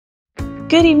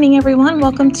Good evening, everyone.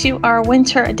 Welcome to our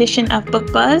winter edition of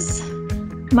Book Buzz.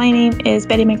 My name is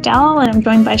Betty McDowell, and I'm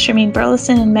joined by Charmaine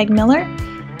Burleson and Meg Miller.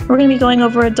 We're going to be going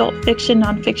over adult fiction,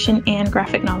 nonfiction, and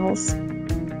graphic novels.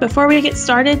 Before we get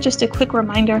started, just a quick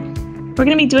reminder, we're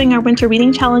going to be doing our winter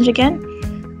reading challenge again.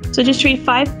 So just read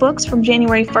 5 books from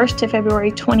January 1st to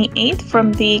February 28th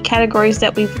from the categories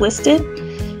that we've listed,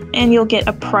 and you'll get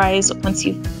a prize once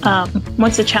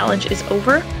the challenge is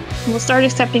over. We'll start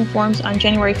accepting forms on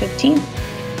January 15th.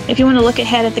 If you want to look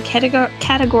ahead at the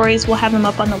categories, we'll have them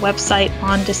up on the website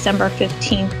on December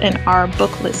 15th in our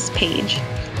book list page.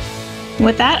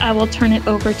 With that, I will turn it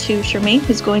over to Charmaine,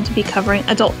 who's going to be covering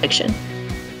adult fiction.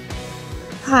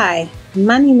 Hi,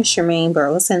 my name is Charmaine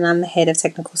Burleson. I'm the head of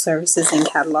technical services and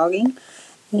cataloging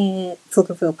at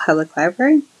Pflugerville Public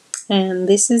Library, and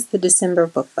this is the December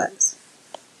Book Buzz.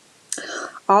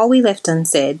 All We Left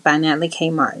Unsaid by Natalie K.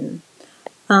 Martin.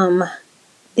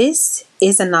 This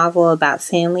is a novel about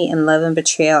family and love and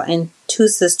betrayal and 2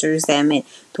 sisters that meant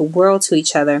the world to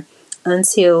each other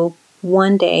until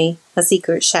one day a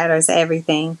secret shatters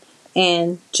everything.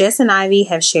 And Jess and Ivy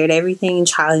have shared everything,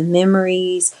 childhood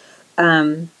memories,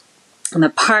 an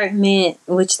apartment,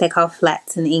 which they call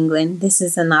flats in England. This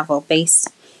is a novel based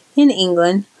in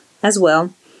England as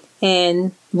well.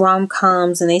 And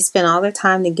rom-coms, and they spend all their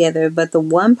time together, but the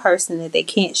one person that they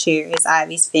can't share is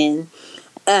Ivy's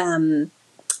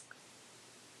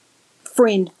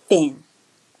friend Finn.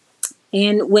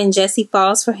 And when Jesse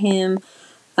falls for him,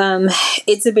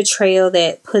 it's a betrayal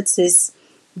that puts this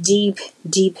deep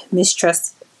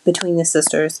mistrust between the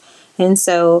sisters. And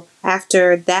so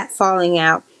after that falling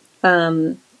out,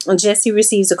 Jesse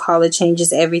receives a call that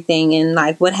changes everything. And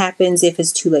like, what happens if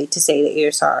it's too late to say that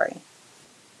you're sorry?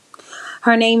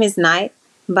 Her Name is Night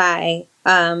by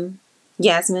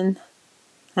Yasmin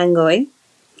Angoy.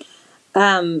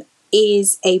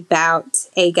 Is about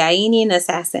a Ghanaian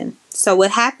assassin. So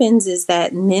what happens is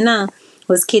that Nina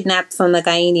was kidnapped from the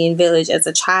Ghanaian village as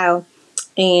a child,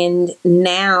 and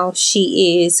now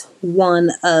she is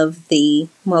one of the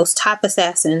most top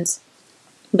assassins,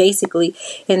 basically,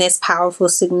 in this powerful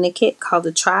syndicate called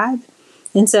the Tribe.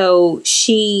 And so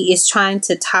she is trying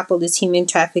to topple this human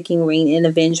trafficking ring and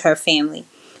avenge her family.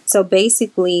 So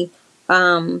basically,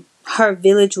 her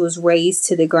village was razed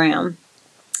to the ground,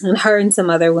 and her and some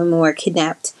other women were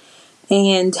kidnapped.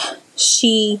 And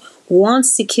she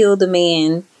wants to kill the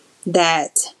men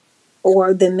that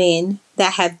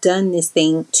have done this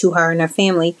thing to her and her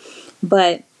family.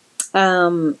 But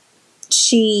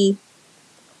she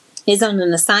is on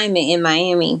an assignment in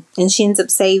Miami, and she ends up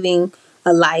saving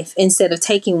a life instead of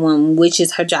taking one, which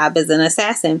is her job as an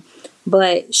assassin.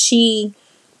 But she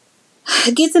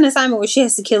gets an assignment where she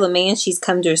has to kill a man she's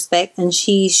come to respect, and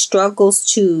she struggles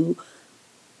to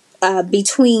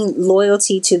between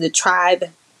loyalty to the Tribe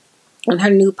and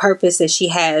her new purpose that she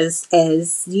has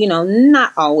as,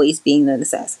 not always being an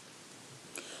assassin.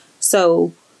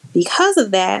 So because of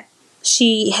that,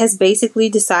 she has basically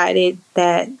decided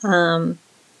that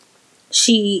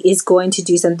she is going to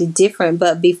do something different.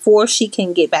 But before she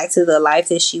can get back to the life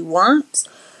that she wants,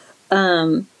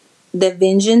 the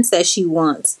vengeance that she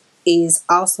wants is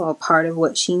also a part of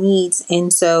what she needs.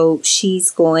 And so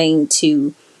she's going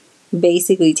to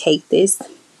basically take this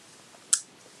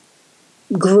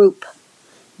group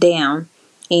down,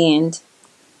 and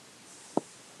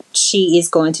she is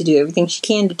going to do everything she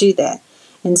can to do that.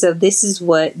 And so this is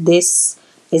what this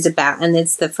is about, and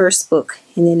it's the first book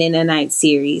in the Nina Night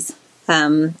series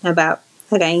about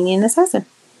a Ghanaian assassin.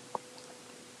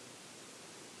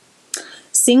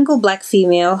 Single Black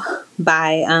Female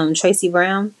by Tracy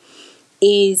Brown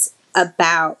is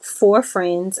about 4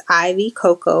 friends, Ivy,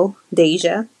 Coco,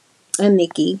 Deja, and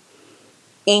Nikki,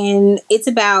 and it's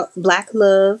about Black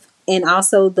love and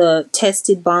also the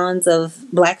tested bonds of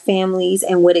Black families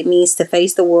and what it means to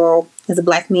face the world as a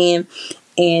Black man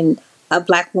and a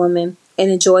Black woman,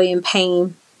 and the joy and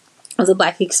pain of the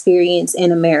Black experience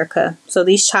in America. So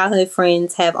these childhood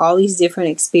friends have all these different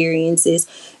experiences,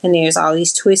 and there's all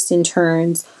these twists and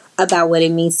turns about what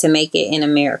it means to make it in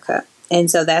America.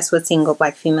 And so that's what Single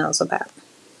Black Female is about.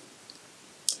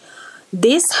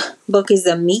 This book is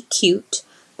a Meet Cute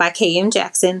by K.M.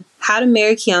 Jackson, How to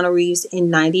Marry Keanu Reeves in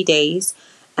 90 Days.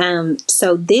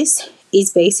 So this is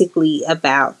basically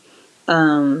about,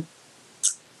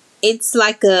 it's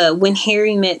like a When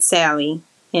Harry Met Sally,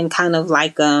 and kind of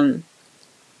like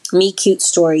Meet Cute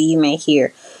story you may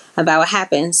hear about what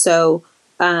happened. So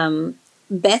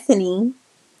Bethany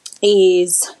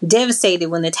is devastated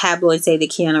when the tabloids say that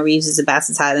Keanu Reeves is about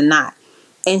to tie the knot,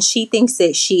 and she thinks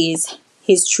that she is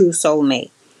his true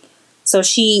soulmate. So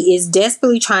she is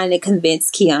desperately trying to convince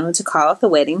Keanu to call off the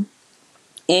wedding,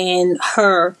 and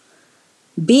her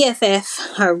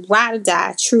BFF, her ride or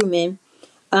die, Truman,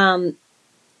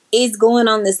 is going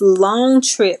on this long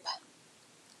trip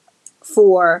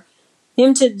for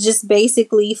him to just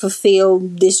basically fulfill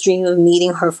this dream of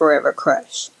meeting her forever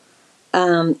crush,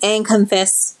 and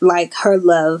confess like her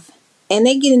love. And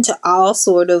they get into all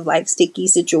sort of like sticky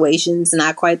situations,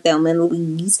 not quite Thelma and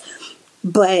Louise,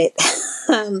 but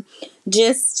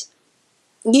just,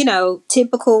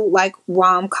 typical like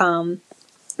rom-com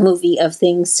movie of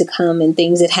things to come and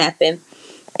things that happen.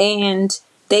 And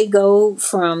they go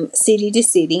from city to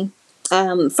city,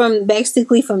 from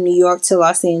basically from New York to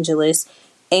Los Angeles.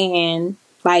 And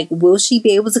like, will she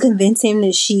be able to convince him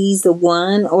that she's the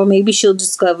one? Or maybe she'll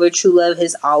discover true love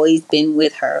has always been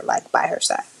with her, like by her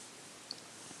side.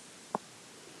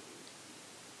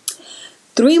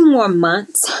 3 More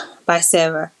Months by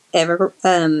Sarah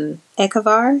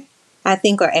Ekavar, I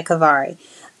think, or Ekavari.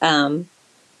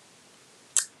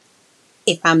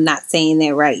 If I'm not saying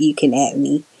that right, you can add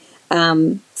me.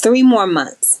 3 More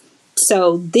Months.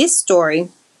 So this story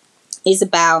is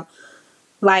about,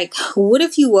 like, what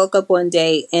if you woke up one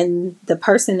day and the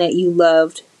person that you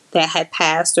loved that had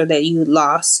passed or that you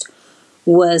lost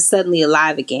was suddenly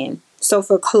alive again? So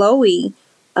for Chloe,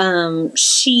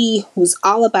 she was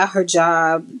all about her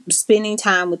job, spending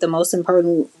time with the most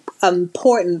important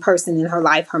person in her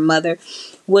life. Her mother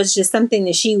was just something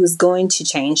that she was going to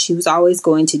change. She was always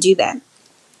going to do that.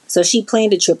 So she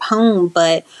planned a trip home,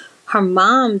 but her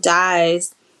mom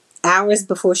dies hours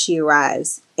before she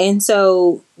arrives. And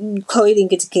so Chloe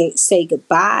didn't get to say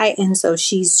goodbye. And so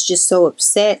she's just so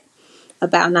upset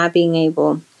about not being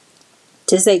able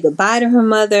to say goodbye to her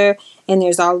mother. And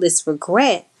there's all this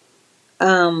regret.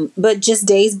 But just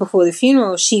days before the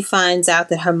funeral, she finds out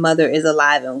that her mother is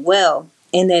alive and well,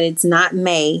 and that it's not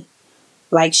May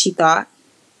like she thought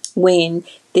when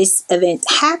this event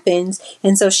happens.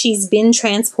 And so she's been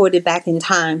transported back in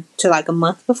time to like a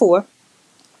month before.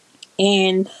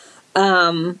 And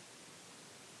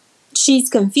she's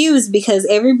confused because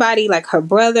everybody, like her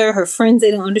brother, her friends,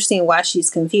 they don't understand why she's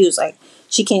confused. Like,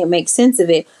 she can't make sense of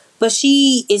it. But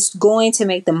she is going to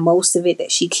make the most of it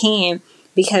that she can,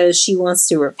 because she wants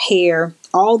to repair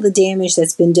all the damage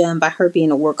that's been done by her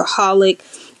being a workaholic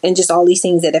and just all these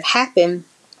things that have happened.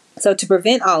 So to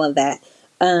prevent all of that,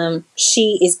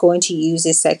 she is going to use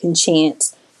this second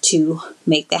chance to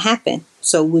make that happen.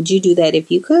 So would you do that if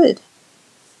you could?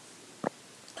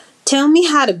 Tell Me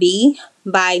How to Be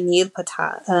by Neil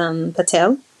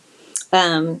Patel.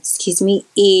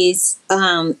 Is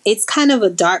it's kind of a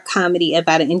dark comedy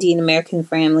about an Indian American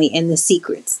family and the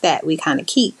secrets that we kind of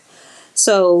keep.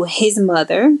 So his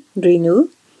mother, Renu,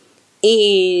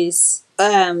 is,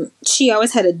 she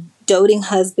always had a doting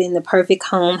husband, the perfect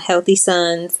home, healthy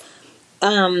sons.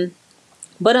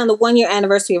 But on the 1-year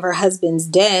anniversary of her husband's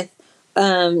death,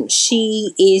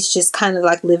 she is just kind of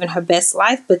like living her best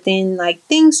life. But then like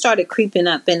things started creeping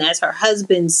up. And as her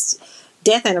husband's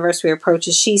death anniversary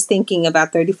approaches, she's thinking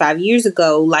about 35 years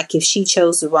ago, like if she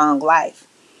chose the wrong life.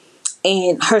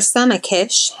 And her son,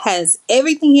 Akesh, has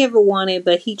everything he ever wanted,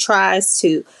 but he tries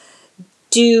to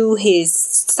do his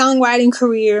songwriting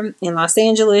career in Los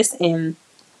Angeles and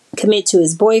commit to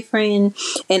his boyfriend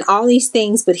and all these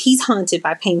things, but he's haunted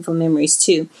by painful memories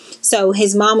too. So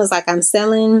his mom was like, I'm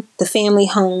selling the family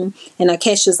home. And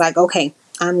Akesh was like, okay,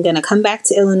 I'm going to come back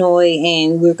to Illinois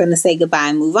and we're going to say goodbye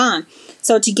and move on.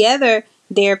 So together,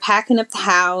 they're packing up the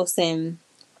house and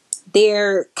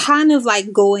they're kind of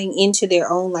like going into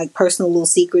their own like personal little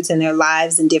secrets in their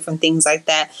lives and different things like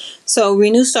that. So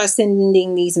Renu starts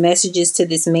sending these messages to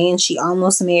this man she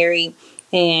almost married.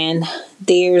 And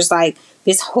there's like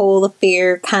this whole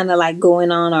affair kind of like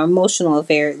going on, or emotional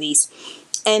affair at least.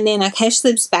 And then Akesh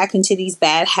slips back into these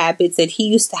bad habits that he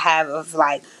used to have of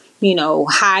like,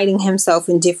 hiding himself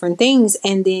in different things,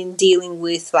 and then dealing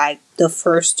with like the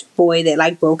first boy that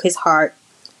like broke his heart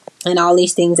and all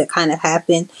these things that kind of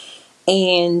happened.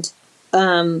 And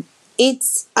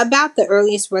it's about the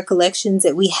earliest recollections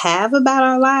that we have about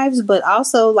our lives, but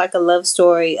also like a love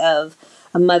story of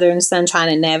a mother and son trying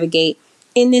to navigate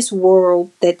in this world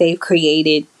that they've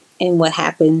created and what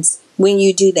happens when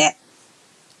you do that.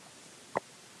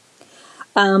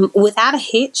 Without a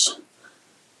Hitch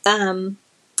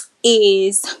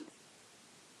is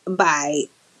by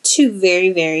 2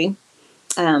 very, very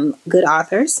good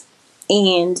authors.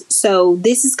 And so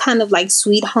this is kind of like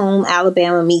Sweet Home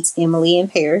Alabama meets Emily in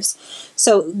Paris.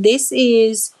 So this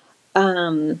is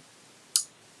kind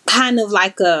of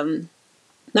like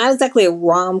not exactly a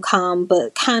rom-com,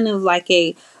 but kind of like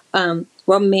a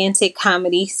romantic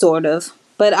comedy sort of,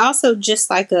 but also just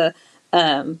like a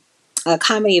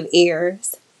comedy of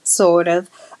errors sort of.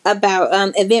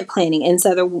 about event planning and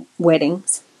Southern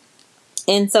weddings.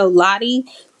 And so Lottie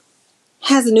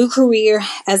has a new career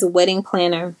as a wedding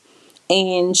planner,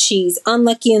 and she's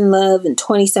unlucky in love and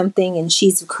 20 something, and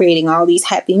she's creating all these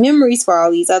happy memories for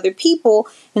all these other people.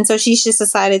 And so she's just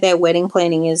decided that wedding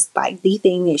planning is like the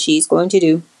thing that she's going to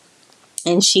do,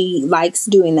 and she likes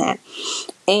doing that.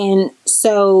 And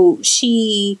so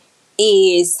she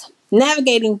is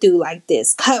navigating through like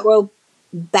this cutthroat,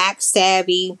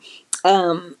 backstabby,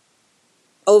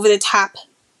 over the top,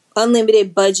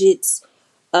 unlimited budgets,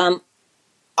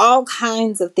 all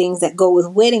kinds of things that go with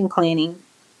wedding planning.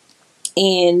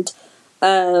 And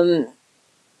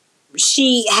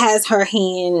she has her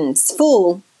hands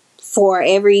full for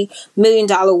every $1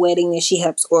 million wedding that she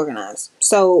helps organize.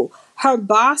 So her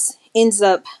boss ends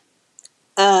up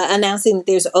announcing that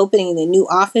there's an opening in the new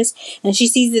office, and she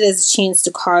sees it as a chance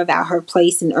to carve out her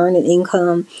place and earn an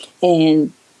income,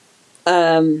 and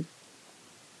that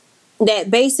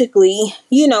basically,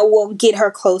 will get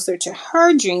her closer to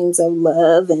her dreams of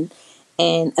love and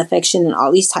affection and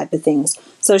all these type of things.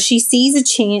 So she sees a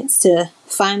chance to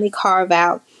finally carve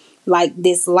out like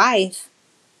this life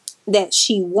that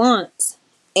she wants,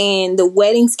 and the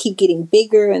weddings keep getting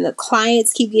bigger and the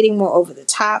clients keep getting more over the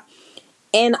top,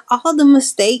 and all the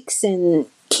mistakes and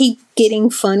keep getting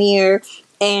funnier,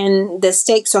 and the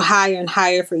stakes are higher and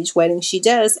higher for each wedding she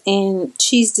does. And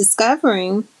she's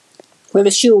discovering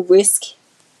whether she'll risk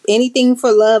anything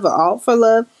for love or all for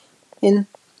love, and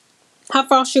how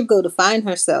far she'll go to find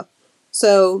herself.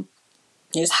 So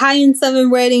there's high-end Southern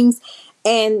weddings,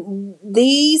 and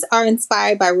these are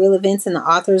inspired by real events in the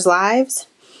author's lives.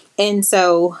 And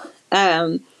so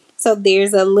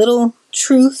there's a little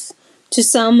truth to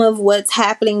some of what's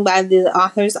happening by the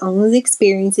author's own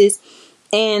experiences.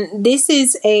 And this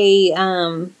is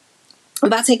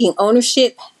about taking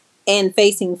ownership and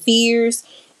facing fears.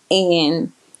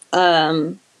 And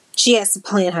she has to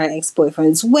plan her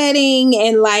ex-boyfriend's wedding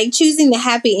and like choosing the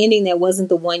happy ending that wasn't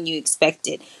the one you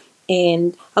expected.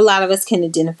 And a lot of us can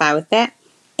identify with that.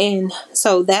 And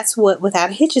so that's what Without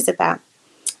a Hitch is about.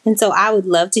 And so I would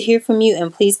love to hear from you,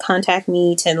 and please contact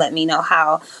me to let me know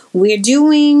how we're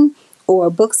doing, or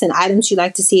books and items you'd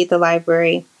like to see at the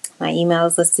library. My email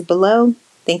is listed below.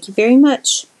 Thank you very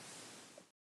much.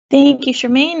 Thank you,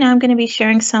 Charmaine. Now I'm going to be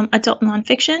sharing some adult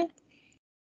nonfiction.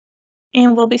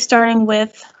 And we'll be starting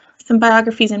with some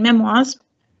biographies and memoirs.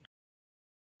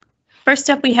 First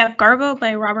up, we have Garbo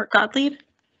by Robert Gottlieb.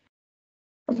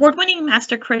 Award-winning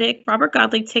master critic Robert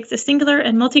Gottlieb takes a singular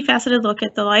and multifaceted look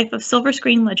at the life of silver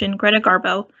screen legend Greta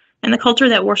Garbo and the culture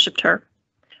that worshipped her.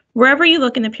 Wherever you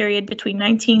look in the period between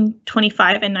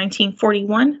 1925 and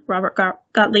 1941, Robert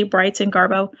Gottlieb writes in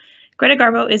Garbo, Greta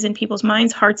Garbo is in people's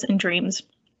minds, hearts, and dreams.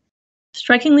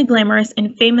 Strikingly glamorous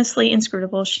and famously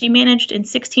inscrutable, she managed in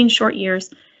 16 short years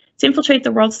to infiltrate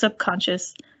the world's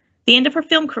subconscious. The end of her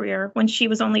film career, when she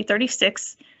was only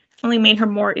 36, only made her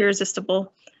more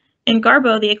irresistible. In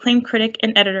Garbo, the acclaimed critic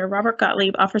and editor Robert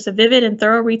Gottlieb offers a vivid and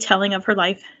thorough retelling of her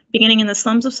life, beginning in the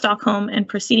slums of Stockholm and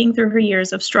proceeding through her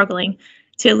years of struggling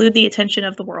to elude the attention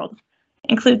of the world.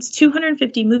 It includes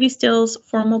 250 movie stills,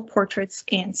 formal portraits,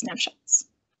 and snapshots.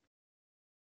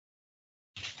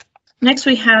 Next,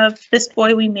 we have This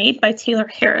Boy We Made by Taylor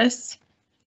Harris.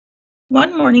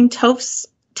 One morning,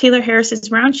 Taylor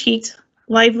Harris's round-cheeked,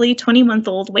 lively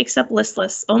 20-month-old wakes up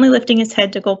listless, only lifting his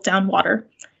head to gulp down water.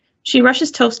 She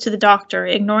rushes Toph to the doctor,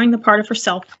 ignoring the part of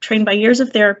herself trained by years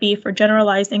of therapy for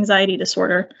generalized anxiety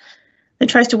disorder, then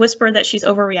tries to whisper that she's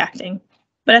overreacting.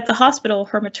 But at the hospital,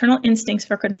 her maternal instincts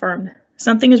are confirmed.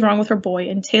 Something is wrong with her boy,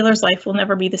 and Taylor's life will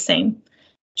never be the same.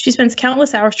 She spends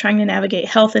countless hours trying to navigate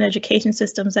health and education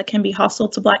systems that can be hostile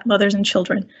to Black mothers and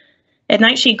children. At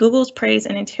night, she Googles, prays,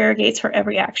 and interrogates her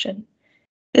every action.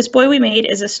 This Boy We Made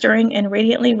is a stirring and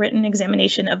radiantly written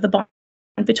examination of the bond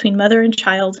between mother and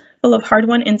child, full of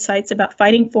hard-won insights about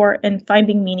fighting for and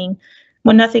finding meaning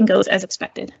when nothing goes as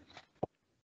expected.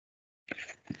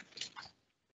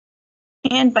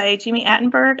 And by Jimmy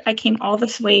Attenberg, I Came All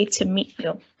This Way to Meet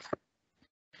You.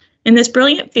 In this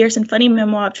brilliant, fierce, and funny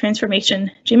memoir of transformation,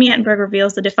 Jimmy Attenberg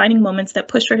reveals the defining moments that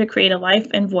pushed her to create a life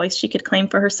and voice she could claim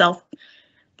for herself.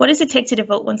 What does it take to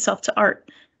devote oneself to art?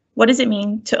 What does it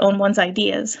mean to own one's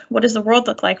ideas? What does the world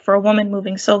look like for a woman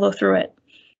moving solo through it?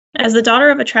 As the daughter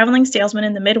of a traveling salesman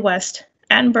in the Midwest,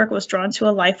 Attenberg was drawn to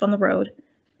a life on the road.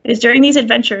 It is during these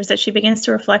adventures that she begins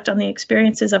to reflect on the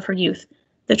experiences of her youth,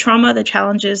 the trauma, the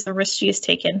challenges, the risks she has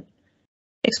taken.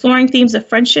 Exploring themes of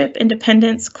friendship,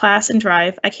 independence, class, and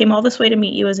drive, I Came All This Way to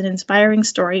Meet You as an inspiring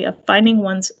story of finding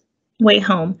one's way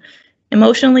home,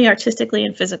 emotionally, artistically,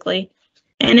 and physically.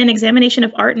 and an examination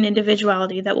of art and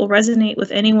individuality that will resonate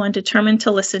with anyone determined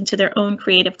to listen to their own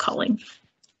creative calling.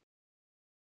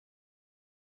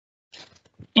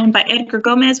 And by Edgar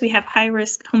Gomez, we have High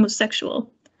Risk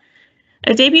Homosexual.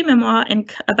 A debut memoir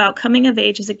about coming of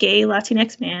age as a gay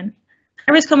Latinx man,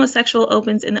 High Risk Homosexual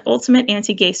opens in the ultimate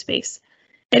anti-gay space,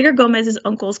 Edgar Gomez's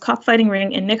uncle's cockfighting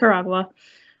ring in Nicaragua,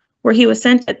 where he was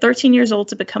sent at 13 years old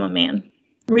to become a man.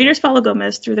 Readers follow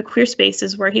Gomez through the queer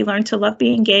spaces where he learned to love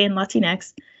being gay and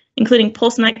Latinx, including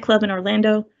Pulse nightclub in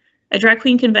Orlando, a drag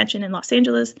queen convention in Los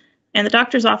Angeles, and the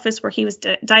doctor's office where he was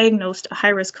diagnosed a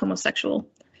high-risk homosexual.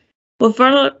 With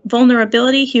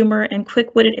vulnerability, humor, and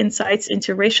quick-witted insights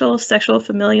into racial, sexual,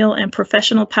 familial, and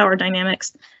professional power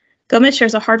dynamics, Gomez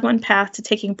shares a hard-won path to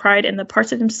taking pride in the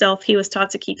parts of himself he was taught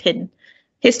to keep hidden.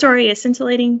 His story is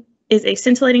a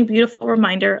scintillating, beautiful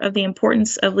reminder of the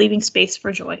importance of leaving space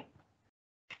for joy.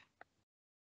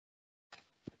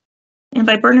 And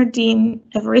by Bernardine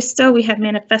Evaristo, we have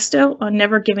Manifesto on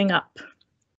Never Giving Up.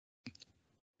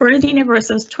 Bernardine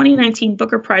Evaristo's 2019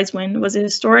 Booker Prize win was a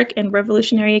historic and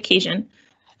revolutionary occasion,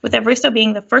 with Evaristo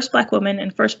being the first Black woman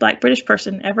and first Black British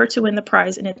person ever to win the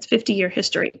prize in its 50-year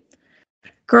history.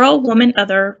 Girl, Woman,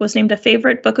 Other was named a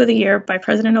favorite book of the year by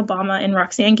President Obama and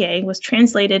Roxane Gay, was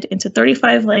translated into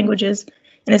 35 languages,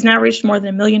 and has now reached more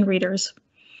than 1 million readers.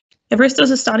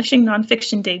 Evaristo's astonishing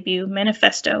nonfiction debut,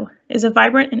 Manifesto, is a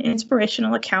vibrant and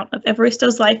inspirational account of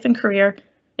Evaristo's life and career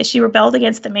as she rebelled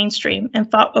against the mainstream and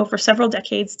fought over several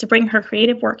decades to bring her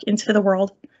creative work into the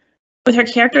world. With her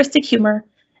characteristic humor,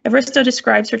 Evaristo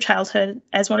describes her childhood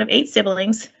as one of 8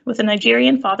 siblings, with a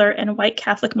Nigerian father and a white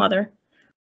Catholic mother,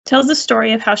 tells the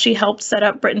story of how she helped set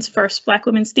up Britain's first Black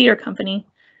women's theater company,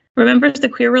 remembers the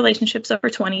queer relationships of her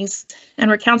 20s, and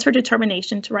recounts her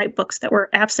determination to write books that were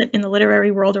absent in the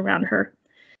literary world around her.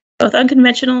 Both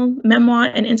unconventional, memoir,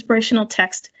 and inspirational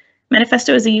text,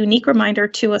 Manifesto is a unique reminder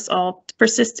to us all to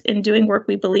persist in doing work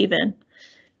we believe in,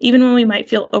 even when we might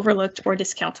feel overlooked or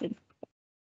discounted.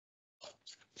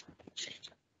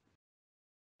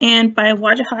 And by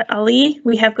Wajahat Ali,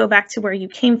 we have Go Back to Where You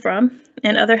Came From,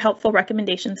 and other helpful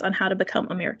recommendations on how to become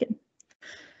American.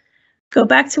 Go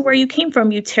back to where you came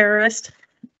from, you terrorist.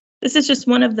 This is just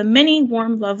one of the many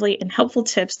warm, lovely, and helpful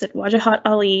tips that Wajahat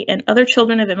Ali and other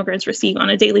children of immigrants receive on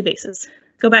a daily basis.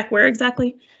 Go back where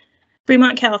exactly?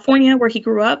 Fremont, California, where he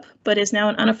grew up, but is now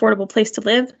an unaffordable place to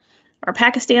live. Or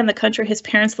Pakistan, the country his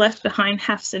parents left behind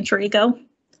half a century ago.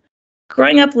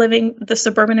 Growing up living the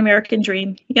suburban American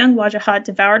dream, young Wajahat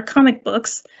devoured comic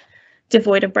books,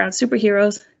 devoid of brown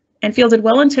superheroes, and fielded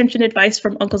well-intentioned advice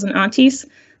from uncles and aunties,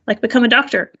 like become a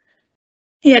doctor.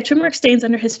 He had turmeric stains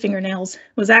under his fingernails,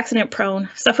 was accident-prone,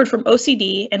 suffered from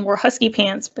OCD, and wore husky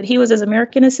pants, but he was as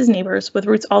American as his neighbors, with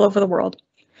roots all over the world.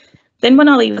 Then when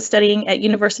Ali was studying at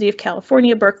University of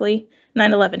California, Berkeley,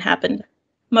 9/11 happened.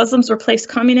 Muslims replaced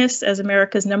communists as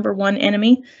America's #1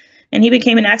 enemy, and he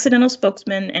became an accidental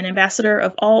spokesman and ambassador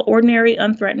of all ordinary,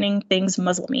 unthreatening things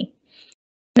Muslim-y.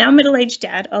 Now middle-aged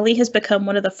dad, Ali has become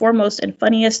one of the foremost and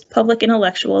funniest public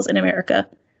intellectuals in America.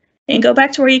 And Go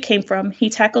Back to Where You Came From, he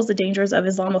tackles the dangers of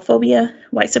Islamophobia,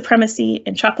 white supremacy,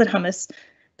 and chocolate hummus,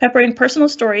 peppering personal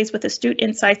stories with astute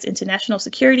insights into national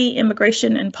security,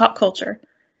 immigration, and pop culture.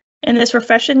 In this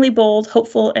refreshingly bold,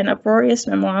 hopeful, and uproarious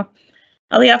memoir,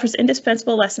 Ali offers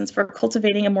indispensable lessons for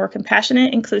cultivating a more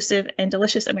compassionate, inclusive, and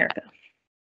delicious America.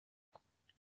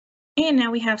 And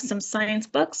now we have some science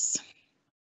books.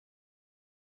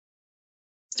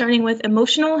 Starting with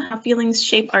Emotional, How Feelings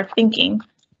Shape Our Thinking.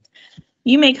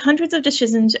 You make hundreds of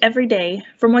decisions every day,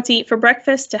 from what to eat for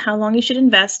breakfast to how long you should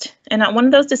invest, and not one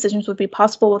of those decisions would be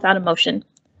possible without emotion.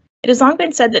 It has long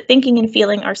been said that thinking and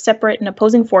feeling are separate and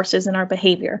opposing forces in our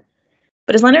behavior.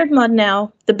 But as Leonard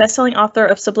Mlodinow, the best-selling author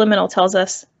of Subliminal, tells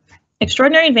us,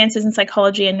 extraordinary advances in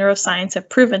psychology and neuroscience have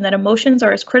proven that emotions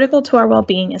are as critical to our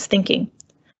well-being as thinking.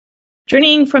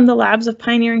 Journeying from the labs of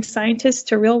pioneering scientists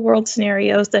to real-world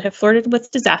scenarios that have flirted with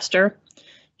disaster,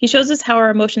 he shows us how our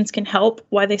emotions can help,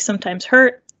 why they sometimes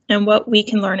hurt, and what we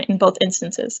can learn in both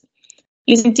instances.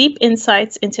 Using deep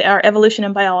insights into our evolution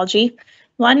and biology,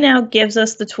 Mlodinow gives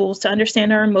us the tools to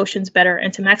understand our emotions better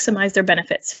and to maximize their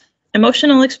benefits.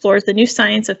 Emotional explores the new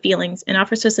science of feelings and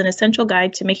offers us an essential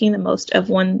guide to making the most of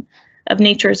one of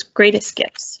nature's greatest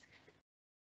gifts.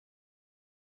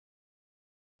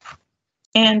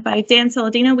 And by Dan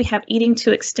Saladino, we have Eating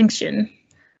to Extinction.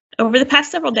 Over the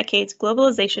past several decades,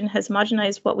 globalization has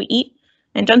homogenized what we eat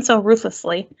and done so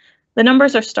ruthlessly. The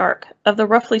numbers are stark. Of the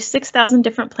roughly 6,000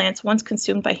 different plants once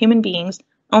consumed by human beings,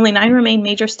 only 9 remain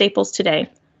major staples today.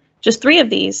 Just 3 of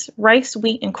these, rice,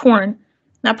 wheat, and corn,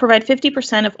 now provide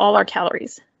 50% of all our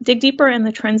calories. Dig deeper and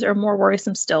the trends are more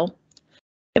worrisome still.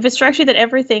 If it strikes you that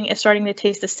everything is starting to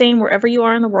taste the same wherever you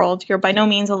are in the world, you're by no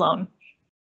means alone.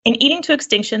 In Eating to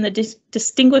Extinction, the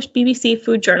distinguished BBC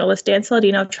food journalist Dan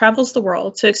Saladino travels the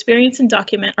world to experience and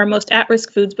document our most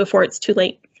at-risk foods before it's too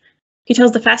late. He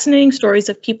tells the fascinating stories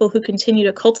of people who continue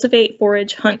to cultivate,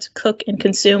 forage, hunt, cook, and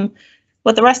consume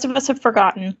what the rest of us have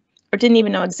forgotten or didn't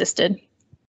even know existed.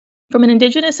 From an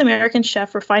indigenous American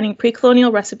chef refining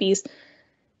pre-colonial recipes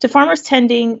to farmers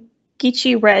tending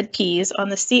Geechee red peas on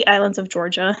the sea islands of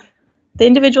Georgia, the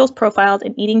individuals profiled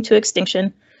in Eating to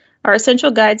Extinction are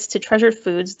essential guides to treasured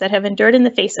foods that have endured in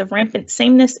the face of rampant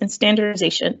sameness and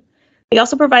standardization. They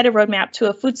also provide a roadmap to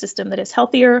a food system that is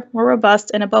healthier, more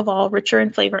robust, and above all, richer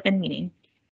in flavor and meaning.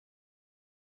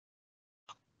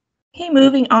 Okay,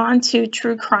 moving on to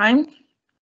true crime.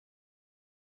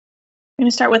 I'm going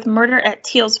to start with Murder at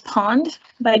Teal's Pond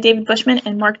by David Bushman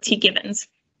and Mark T. Gibbons.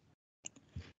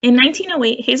 In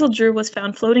 1908, Hazel Drew was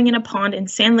found floating in a pond in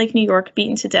Sand Lake, New York,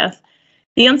 beaten to death.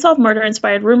 The unsolved murder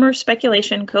inspired rumors,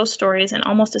 speculation, ghost stories, and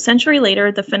almost a century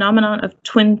later, the phenomenon of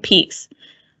Twin Peaks.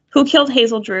 Who killed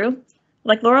Hazel Drew?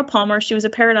 Like Laura Palmer, she was a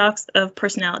paradox of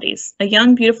personalities, a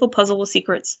young, beautiful puzzle with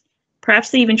secrets.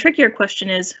 Perhaps the even trickier question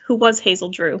is, who was Hazel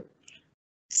Drew?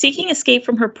 Seeking escape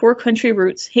from her poor country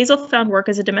roots, Hazel found work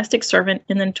as a domestic servant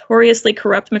in the notoriously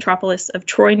corrupt metropolis of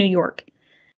Troy, New York.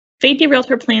 Fate derailed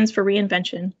her plans for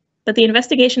reinvention, but the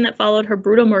investigation that followed her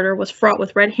brutal murder was fraught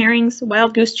with red herrings,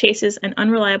 wild goose chases, and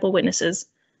unreliable witnesses.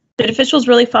 Did officials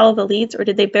really follow the leads, or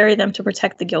did they bury them to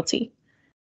protect the guilty?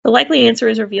 The likely answer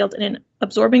is revealed in an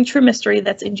absorbing true mystery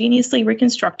that's ingeniously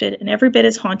reconstructed and every bit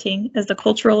as haunting as the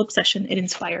cultural obsession it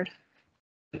inspired.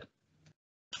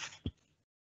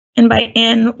 And by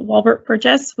Anne Walbert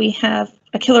Burgess, we have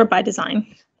A Killer by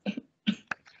Design.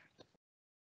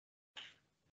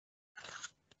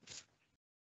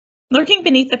 Lurking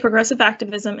beneath the progressive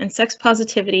activism and sex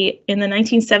positivity in the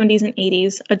 1970s and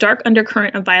 80s, a dark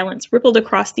undercurrent of violence rippled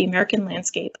across the American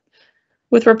landscape.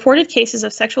 With reported cases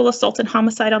of sexual assault and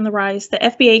homicide on the rise, the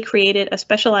FBA created a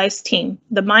specialized team,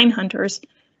 the Mine Hunters,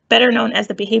 better known as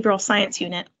the Behavioral Science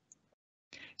Unit,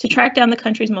 to track down the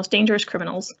country's most dangerous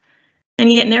criminals.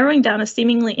 And yet narrowing down a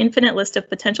seemingly infinite list of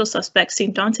potential suspects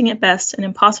seemed daunting at best and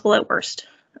impossible at worst,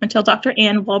 until Dr.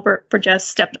 Anne Walbert Burgess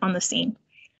stepped on the scene.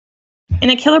 In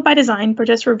A Killer by Design,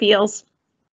 Burgess reveals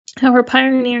how her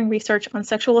pioneering research on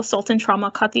sexual assault and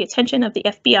trauma caught the attention of the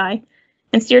FBI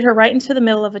and steered her right into the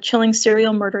middle of a chilling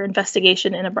serial murder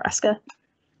investigation in Nebraska.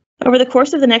 Over the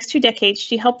course of the next 2 decades,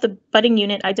 she helped the budding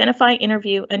unit identify,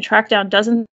 interview, and track down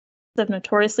dozens of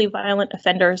notoriously violent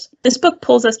offenders. This book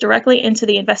pulls us directly into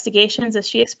the investigations as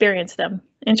she experienced them,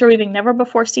 interweaving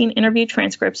never-before-seen interview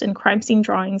transcripts and crime scene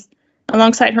drawings,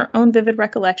 alongside her own vivid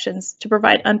recollections, to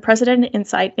provide unprecedented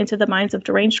insight into the minds of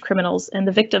deranged criminals and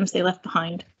the victims they left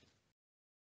behind.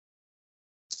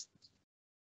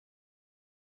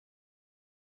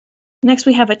 Next,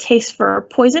 we have A Taste for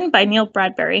Poison by Neil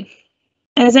Bradbury.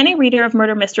 As any reader of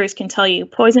murder mysteries can tell you,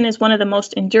 poison is one of the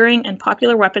most enduring and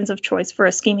popular weapons of choice for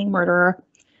a scheming murderer.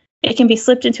 It can be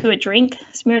slipped into a drink,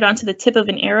 smeared onto the tip of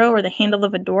an arrow or the handle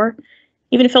of a door,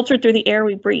 even filtered through the air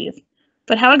we breathe.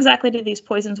 But how exactly do these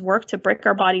poisons work to break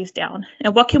our bodies down,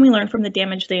 and what can we learn from the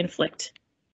damage they inflict?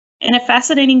 In a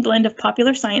fascinating blend of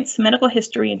popular science, medical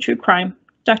history, and true crime,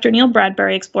 Dr. Neil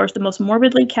Bradbury explores the most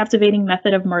morbidly captivating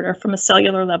method of murder from a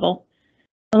cellular level.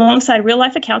 Alongside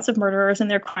real-life accounts of murderers and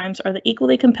their crimes are the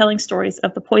equally compelling stories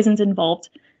of the poisons involved,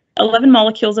 11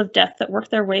 molecules of death that work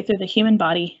their way through the human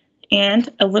body and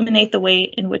eliminate the way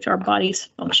in which our bodies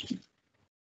function.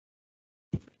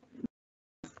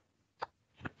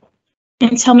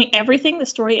 And Tell Me Everything, the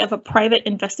story of a private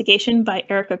investigation by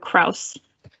Erica Krause.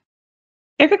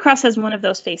 Erica Krause has one of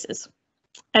those faces.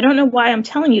 I don't know why I'm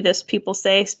telling you this, people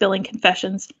say, spilling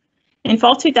confessions. In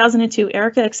fall 2002,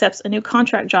 Erica accepts a new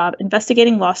contract job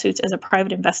investigating lawsuits as a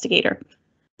private investigator.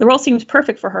 The role seems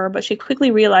perfect for her, but she quickly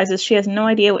realizes she has no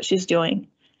idea what she's doing.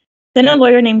 Then a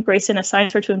lawyer named Grayson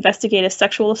assigns her to investigate a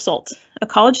sexual assault, a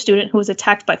college student who was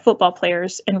attacked by football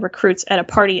players and recruits at a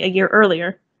party a year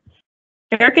earlier.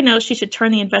 Erica knows she should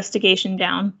turn the investigation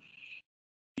down.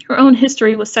 Her own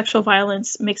history with sexual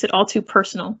violence makes it all too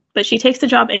personal, but she takes the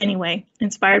job anyway,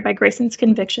 inspired by Grayson's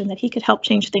conviction that he could help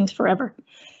change things forever.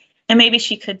 And maybe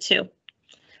she could too.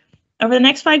 Over the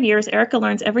next 5 years, Erica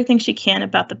learns everything she can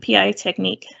about the PI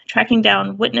technique, tracking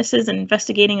down witnesses and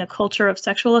investigating a culture of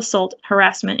sexual assault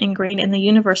harassment ingrained in the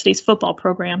university's football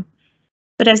program.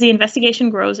 But as the investigation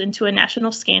grows into a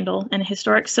national scandal and a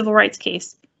historic civil rights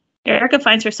case, Erica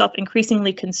finds herself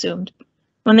increasingly consumed.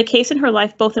 When the case and her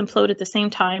life both implode at the same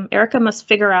time, Erica must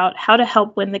figure out how to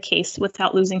help win the case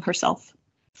without losing herself.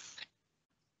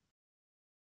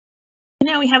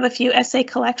 Now we have a few essay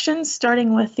collections,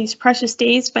 starting with These Precious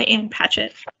Days by Ann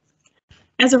Patchett.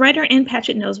 As a writer, Ann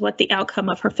Patchett knows what the outcome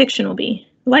of her fiction will be.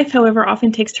 Life, however,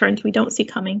 often takes turns we don't see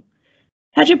coming.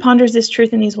 Patchett ponders this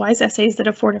truth in these wise essays that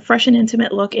afford a fresh and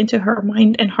intimate look into her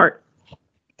mind and heart.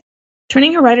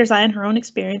 Turning her writer's eye on her own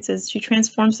experiences, she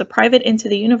transforms the private into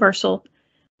the universal,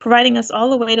 providing us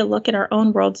all a way to look at our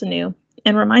own worlds anew,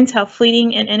 and reminds how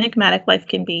fleeting and enigmatic life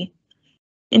can be.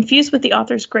 Infused with the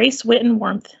author's grace, wit, and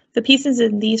warmth, the pieces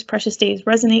in These Precious Days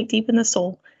resonate deep in the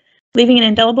soul, leaving an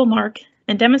indelible mark,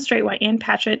 and demonstrate why Ann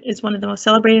Patchett is one of the most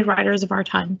celebrated writers of our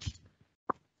time.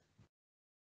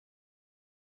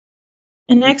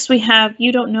 And next we have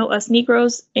You Don't Know Us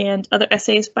Negroes and Other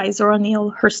Essays by Zora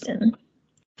Neale Hurston.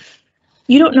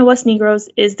 You Don't Know Us Negroes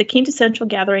is the quintessential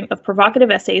gathering of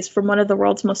provocative essays from one of the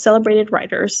world's most celebrated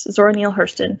writers, Zora Neale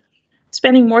Hurston,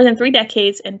 spanning more than 3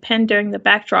 decades and penned during the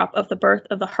backdrop of the birth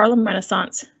of the Harlem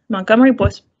Renaissance, Montgomery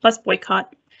bus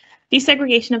boycott,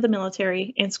 desegregation of the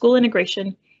military, and school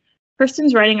integration.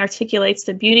 Hurston's writing articulates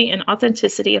the beauty and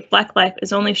authenticity of Black life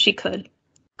as only she could.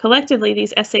 Collectively,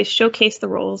 these essays showcase the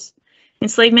roles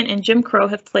enslavement and Jim Crow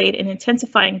have played in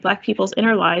intensifying Black people's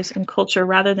inner lives and culture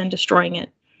rather than destroying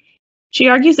it. She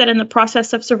argues that in the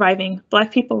process of surviving,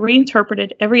 Black people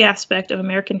reinterpreted every aspect of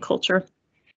American culture.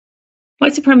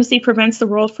 White supremacy prevents the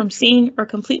world from seeing or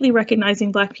completely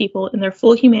recognizing Black people in their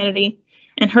full humanity,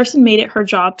 and Hurston made it her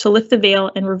job to lift the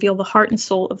veil and reveal the heart and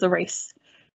soul of the race.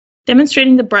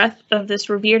 Demonstrating the breadth of this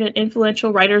revered and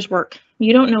influential writer's work,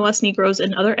 You Don't Know Us Negroes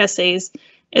and Other Essays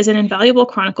is an invaluable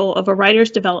chronicle of a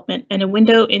writer's development and a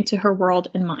window into her world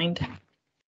and mind.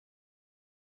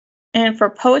 And for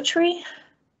poetry,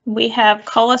 we have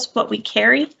Call Us What We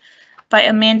Carry by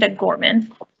Amanda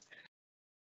Gorman.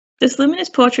 This luminous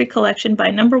poetry collection by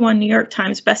 #1 New York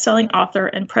Times bestselling author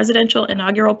and presidential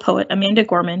inaugural poet Amanda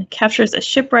Gorman captures a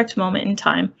shipwrecked moment in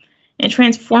time and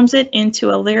transforms it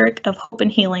into a lyric of hope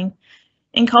and healing.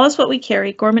 In Call Us What We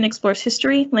Carry, Gorman explores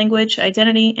history, language,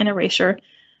 identity, and erasure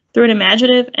through an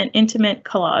imaginative and intimate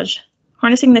collage.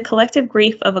 Harnessing the collective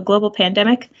grief of a global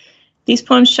pandemic, these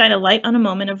poems shine a light on a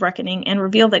moment of reckoning and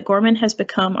reveal that Gorman has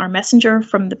become our messenger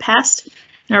from the past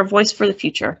and our voice for the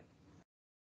future.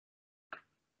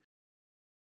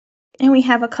 And we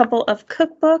have a couple of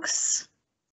cookbooks.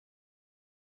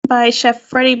 By Chef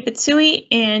Freddie Bitsui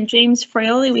and James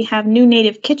Fraioli, we have New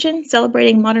Native Kitchen,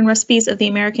 celebrating modern recipes of the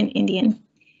American Indian.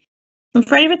 From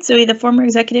Freddie Bitsui, the former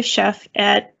executive chef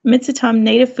at Mitsutam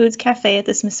Native Foods Cafe at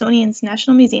the Smithsonian's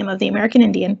National Museum of the American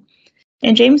Indian,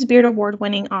 and James Beard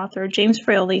Award-winning author James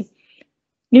Fraioli,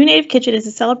 New Native Kitchen is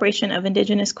a celebration of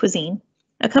indigenous cuisine,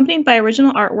 accompanied by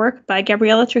original artwork by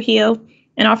Gabriela Trujillo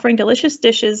and offering delicious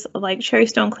dishes like cherry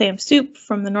stone clam soup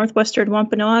from the northwestern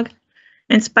Wampanoag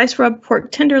and spice rub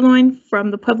pork tenderloin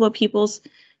from the Pueblo peoples.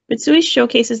 Bitsui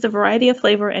showcases the variety of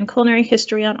flavor and culinary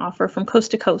history on offer from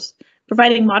coast to coast,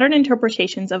 providing modern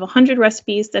interpretations of 100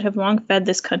 recipes that have long fed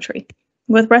this country.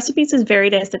 With recipes as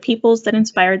varied as the peoples that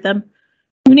inspired them,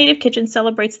 New Native Kitchen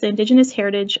celebrates the indigenous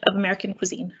heritage of American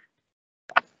cuisine.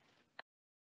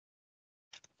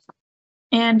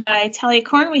 And by Talia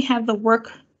Corn, we have the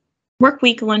Work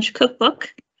Week Lunch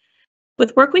Cookbook.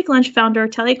 With Work Week Lunch founder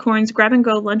Talia Corn's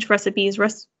grab-and-go lunch recipes,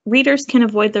 readers can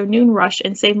avoid their noon rush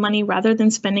and save money rather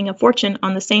than spending a fortune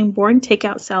on the same boring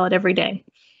takeout salad every day.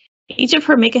 Each of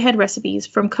her make-ahead recipes,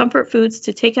 from comfort foods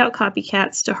to takeout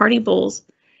copycats to hearty bowls,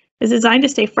 is designed to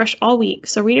stay fresh all week,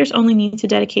 so readers only need to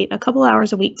dedicate a couple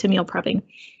hours a week to meal prepping.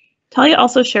 Talia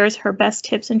also shares her best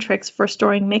tips and tricks for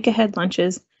storing make-ahead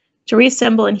lunches to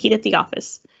reassemble and heat at the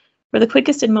office, for the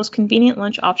quickest and most convenient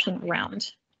lunch option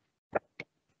around.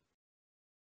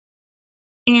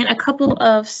 And a couple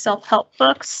of self-help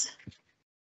books,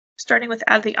 starting with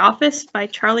Out of the Office by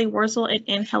Charlie Warzel and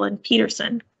Anne Helen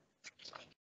Peterson.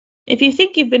 If you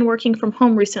think you've been working from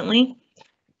home recently,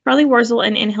 Charlie Warzel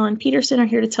and Anne Helen Peterson are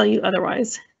here to tell you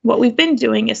otherwise. What we've been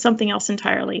doing is something else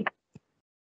entirely.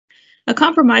 A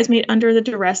compromise made under the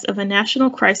duress of a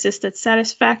national crisis that's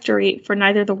satisfactory for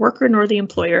neither the worker nor the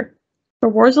employer.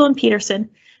 For Warzel and Peterson,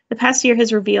 the past year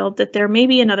has revealed that there may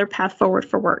be another path forward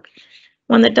for work,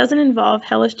 one that doesn't involve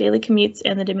hellish daily commutes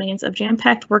and the demands of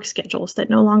jam-packed work schedules that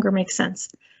no longer make sense.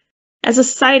 As a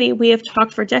society, we have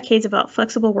talked for decades about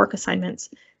flexible work assignments.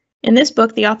 In this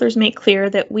book, the authors make clear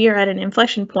that we are at an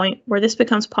inflection point where this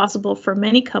becomes possible for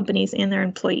many companies and their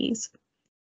employees.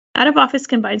 Out of Office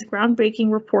combines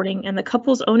groundbreaking reporting and the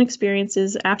couple's own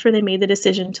experiences after they made the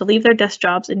decision to leave their desk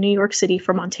jobs in New York City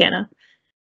for Montana.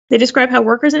 They describe how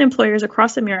workers and employers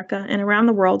across America and around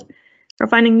the world are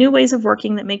finding new ways of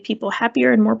working that make people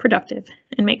happier and more productive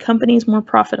and make companies more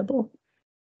profitable.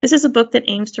 This is a book that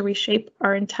aims to reshape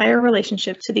our entire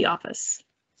relationship to the office.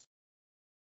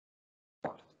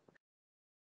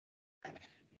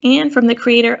 And from the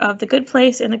creator of The Good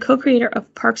Place and the co-creator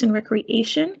of Parks and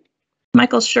Recreation,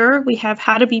 Michael Schur, we have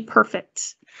How to Be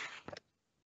Perfect.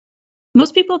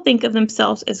 Most people think of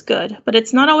themselves as good, but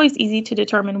it's not always easy to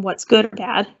determine what's good or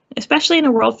bad, especially in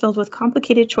a world filled with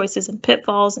complicated choices and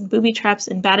pitfalls and booby traps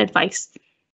and bad advice.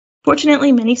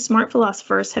 Fortunately, many smart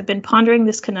philosophers have been pondering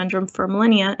this conundrum for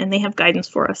millennia, and they have guidance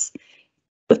for us.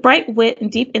 With bright wit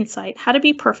and deep insight, How to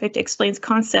Be Perfect explains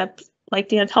concepts like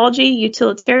deontology,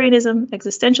 utilitarianism,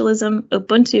 existentialism,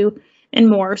 Ubuntu, and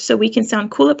more, so we can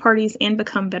sound cool at parties and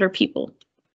become better people.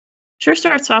 Schur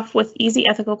starts off with easy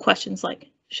ethical questions like,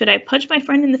 should I punch my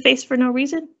friend in the face for no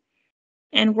reason?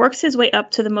 And works his way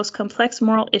up to the most complex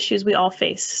moral issues we all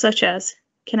face, such as,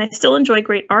 can I still enjoy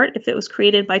great art if it was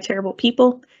created by terrible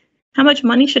people? How much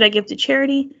money should I give to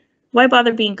charity? Why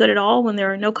bother being good at all when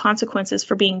there are no consequences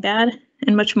for being bad?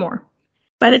 And much more.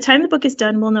 By the time the book is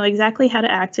done, we'll know exactly how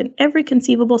to act in every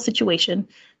conceivable situation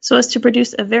so as to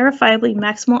produce a verifiably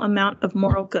maximal amount of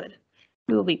moral good.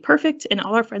 We will be perfect and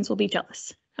all our friends will be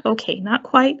jealous. Okay, not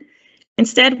quite.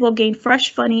 Instead, we'll gain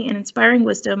fresh, funny, and inspiring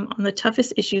wisdom on the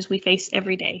toughest issues we face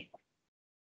every day.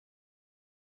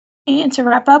 And to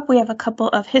wrap up, we have a couple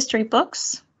of history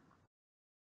books.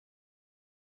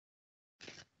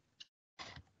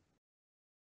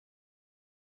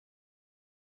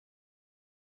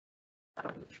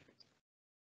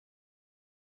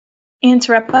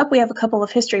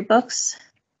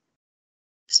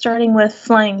 Starting with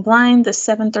Flying Blind, The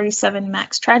 737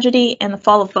 MAX Tragedy, and The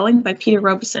Fall of Boeing by Peter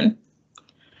Robeson.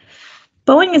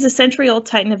 Boeing is a century-old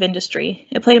titan of industry.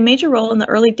 It played a major role in the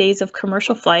early days of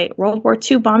commercial flight, World War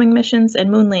II bombing missions,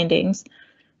 and moon landings.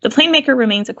 The plane maker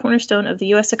remains a cornerstone of the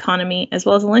U.S. economy, as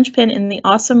well as a linchpin in the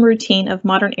awesome routine of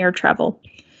modern air travel.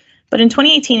 But in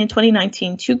 2018 and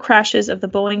 2019, 2 crashes of the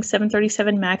Boeing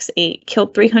 737 MAX 8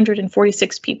 killed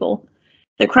 346 people.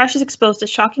 The crashes exposed a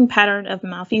shocking pattern of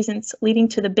malfeasance, leading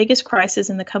to the biggest crisis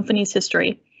in the company's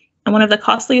history, and one of the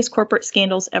costliest corporate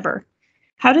scandals ever.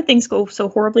 How did things go so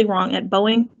horribly wrong at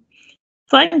Boeing?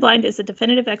 Flying Blind is a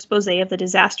definitive expose of the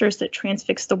disasters that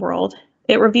transfixed the world.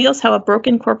 It reveals how a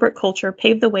broken corporate culture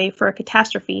paved the way for a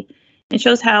catastrophe, and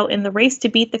shows how, in the race to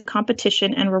beat the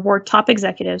competition and reward top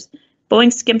executives,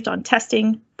 Boeing skimped on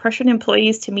testing, pressured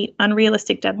employees to meet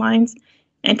unrealistic deadlines,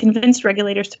 and convinced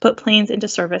regulators to put planes into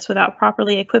service without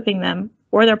properly equipping them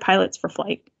or their pilots for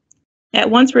flight.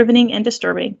 At once riveting and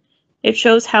disturbing, it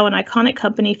shows how an iconic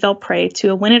company fell prey to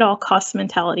a win-at-all-costs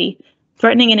mentality,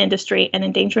 threatening an industry and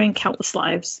endangering countless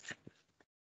lives.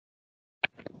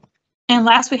 And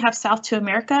last, we have South to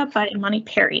America by Imani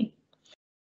Perry.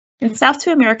 In South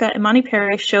to America, Imani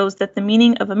Perry shows that the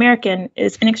meaning of American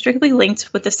is inextricably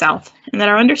linked with the South, and that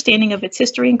our understanding of its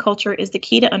history and culture is the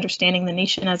key to understanding the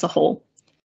nation as a whole.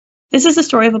 This is the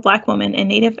story of a Black woman, a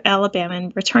native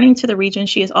Alabaman, returning to the region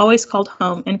she has always called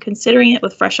home and considering it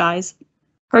with fresh eyes.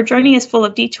 Her journey is full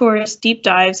of detours, deep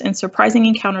dives, and surprising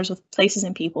encounters with places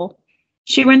and people.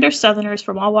 She renders Southerners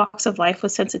from all walks of life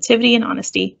with sensitivity and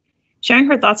honesty, sharing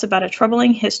her thoughts about a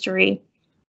troubling history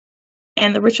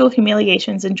and the ritual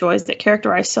humiliations and joys that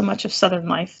characterize so much of Southern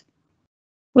life.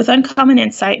 With uncommon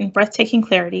insight and breathtaking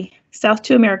clarity, South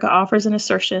to America offers an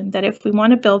assertion that if we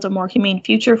want to build a more humane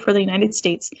future for the United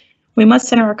States, we must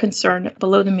center our concern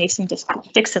below the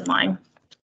Mason-Dixon line.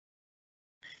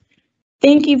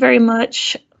 Thank you very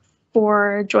much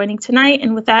for joining tonight.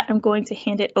 And with that, I'm going to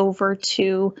hand it over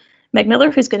to Meg Miller,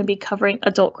 who's going to be covering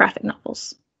adult graphic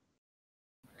novels.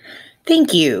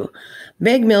 Thank you.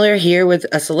 Meg Miller here with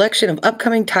a selection of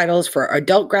upcoming titles for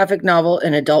adult graphic novel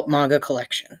and adult manga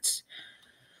collections.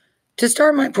 To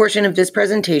start my portion of this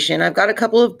presentation, I've got a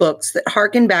couple of books that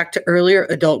harken back to earlier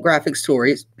adult graphic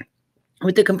stories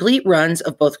with the complete runs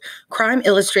of both Crime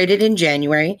Illustrated in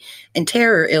January and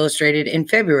Terror Illustrated in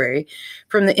February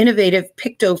from the innovative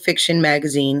Picto Fiction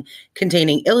magazine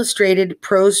containing illustrated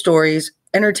prose stories,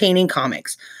 entertaining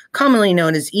comics, commonly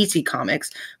known as EC Comics,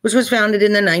 which was founded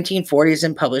in the 1940s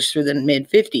and published through the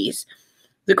mid-50s.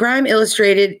 The Crime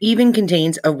Illustrated even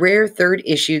contains a rare third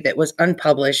issue that was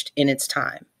unpublished in its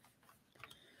time.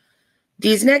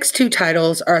 These next 2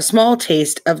 titles are a small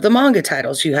taste of the manga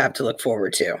titles you have to look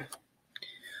forward to.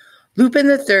 Lupin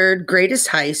III Greatest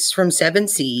Heists from Seven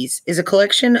Seas is a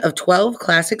collection of 12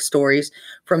 classic stories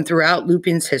from throughout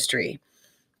Lupin's history.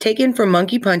 Taken from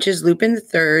Monkey Punch's Lupin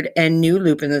III and New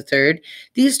Lupin III,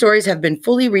 these stories have been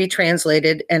fully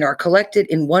retranslated and are collected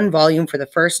in one volume for the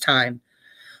first time.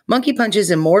 Monkey Punch's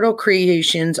immortal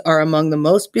creations are among the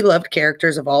most beloved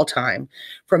characters of all time,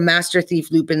 from Master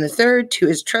Thief Lupin III to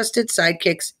his trusted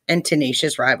sidekicks and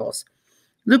tenacious rivals.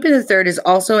 Lupin III is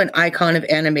also an icon of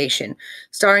animation,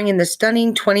 starring in the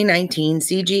stunning 2019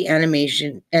 CG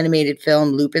animated film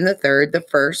Lupin III, The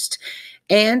First,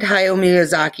 and Hayao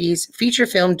Miyazaki's feature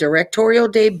film directorial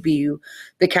debut,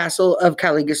 The Castle of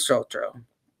Cagliostro.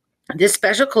 This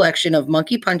special collection of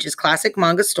Monkey Punch's classic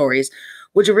manga stories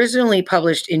was originally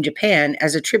published in Japan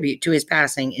as a tribute to his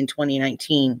passing in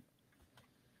 2019.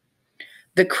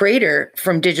 The Crater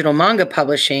from Digital Manga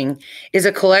Publishing is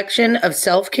a collection of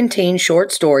self-contained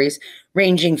short stories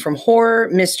ranging from horror,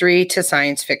 mystery, to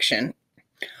science fiction.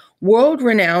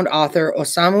 World-renowned author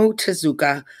Osamu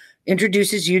Tezuka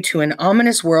introduces you to an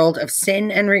ominous world of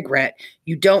sin and regret.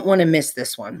 You don't want to miss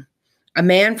this one. A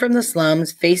man from the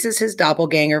slums faces his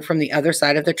doppelganger from the other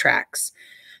side of the tracks.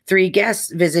 3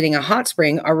 guests visiting a hot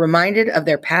spring are reminded of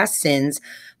their past sins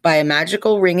by a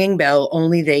magical ringing bell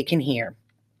only they can hear.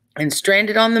 And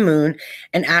stranded on the moon,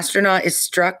 an astronaut is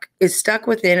stuck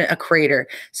within a crater,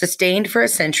 sustained for a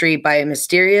century by a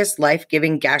mysterious,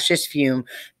 life-giving gaseous fume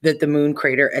that the moon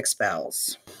crater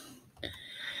expels.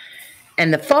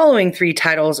 And the following 3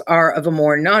 titles are of a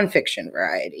more nonfiction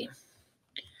variety.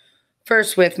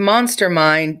 First, with Monster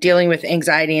Mind, dealing with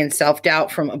anxiety and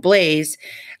self-doubt from Ablaze,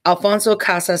 Alfonso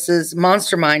Casas's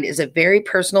Monster Mind is a very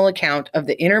personal account of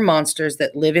the inner monsters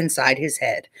that live inside his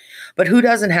head. But who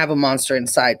doesn't have a monster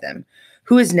inside them?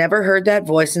 Who has never heard that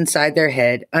voice inside their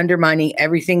head, undermining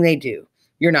everything they do?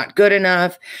 You're not good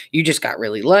enough. You just got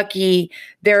really lucky.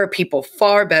 There are people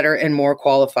far better and more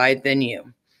qualified than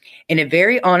you. In a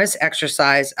very honest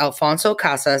exercise, Alfonso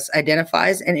Casas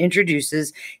identifies and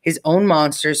introduces his own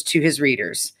monsters to his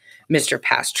readers. Mr.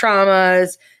 Past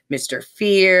Traumas, Mr.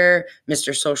 Fear,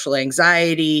 Mr. Social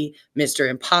Anxiety, Mr.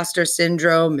 Imposter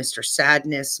Syndrome, Mr.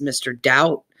 Sadness, Mr.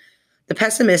 Doubt, the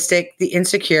pessimistic, the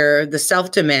insecure, the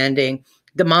self-demanding,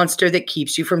 the monster that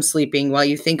keeps you from sleeping while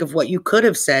you think of what you could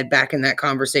have said back in that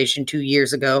conversation 2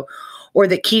 years ago, or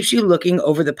that keeps you looking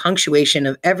over the punctuation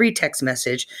of every text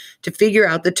message to figure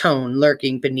out the tone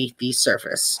lurking beneath the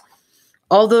surface.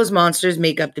 All those monsters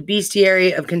make up the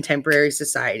bestiary of contemporary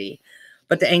society.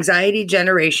 But the anxiety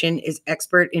generation is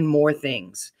expert in more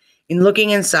things, in looking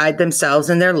inside themselves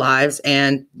and their lives,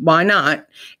 and, why not,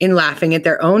 in laughing at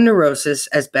their own neurosis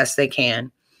as best they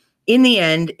can. In the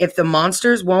end, if the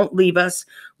monsters won't leave us,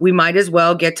 we might as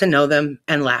well get to know them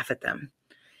and laugh at them.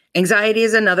 Anxiety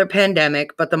is another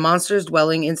pandemic, but the monsters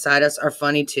dwelling inside us are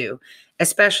funny too,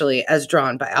 especially as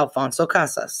drawn by Alfonso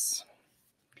Casas.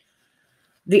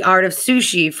 The Art of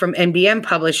Sushi from NBM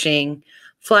Publishing.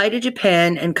 Fly to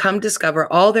Japan and come discover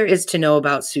all there is to know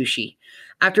about sushi.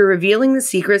 After revealing the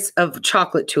secrets of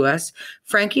chocolate to us,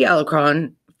 Frankie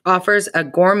Alarcon offers a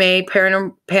gourmet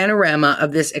panorama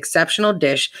of this exceptional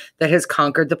dish that has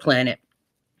conquered the planet.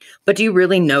 But do you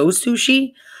really know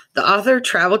sushi? The author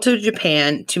traveled to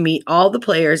Japan to meet all the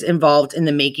players involved in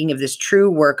the making of this true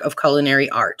work of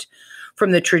culinary art, from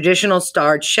the traditional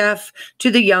starred chef to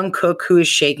the young cook who is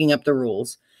shaking up the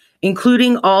rules.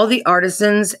 Including all the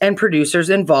artisans and producers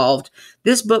involved,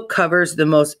 this book covers the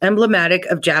most emblematic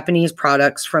of Japanese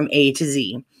products from A to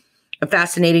Z. A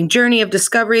fascinating journey of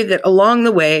discovery that along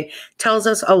the way tells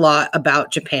us a lot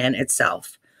about Japan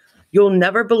itself. You'll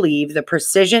never believe the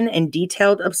precision and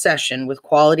detailed obsession with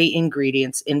quality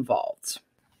ingredients involved.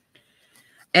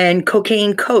 And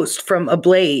Cocaine Coast from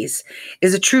Ablaze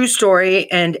is a true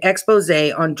story and expose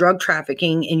on drug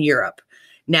trafficking in Europe,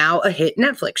 now a hit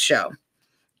Netflix show.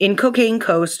 In Cocaine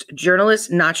Coast, journalist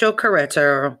Nacho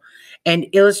Carretero and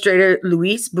illustrator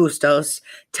Luis Bustos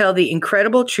tell the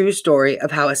incredible true story of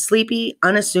how a sleepy,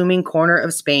 unassuming corner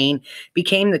of Spain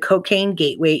became the cocaine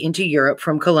gateway into Europe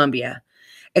from Colombia,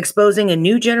 exposing a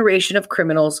new generation of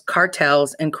criminals,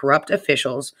 cartels, and corrupt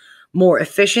officials, more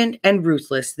efficient and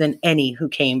ruthless than any who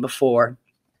came before.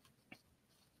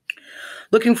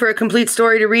 Looking for a complete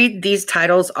story to read? These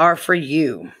titles are for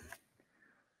you.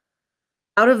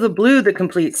 Out of the Blue, the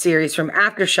complete series from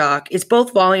Aftershock, is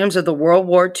both volumes of the World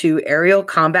War II aerial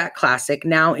combat classic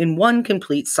now in one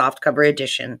complete softcover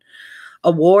edition. A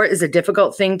war is a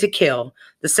difficult thing to kill.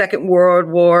 The Second World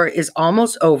War is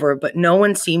almost over, but no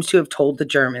one seems to have told the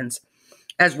Germans.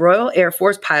 As Royal Air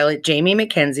Force pilot Jamie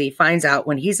McKenzie finds out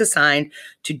when he's assigned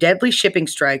to deadly shipping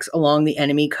strikes along the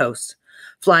enemy coast.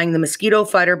 Flying the Mosquito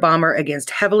fighter bomber against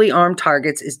heavily armed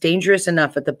targets is dangerous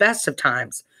enough at the best of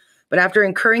times. But after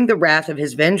incurring the wrath of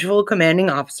his vengeful commanding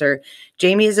officer,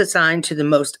 Jamie is assigned to the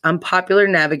most unpopular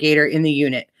navigator in the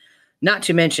unit, not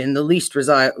to mention the least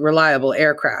reliable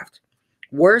aircraft.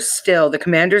 Worse still, the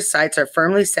commander's sights are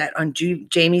firmly set on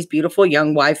Jamie's beautiful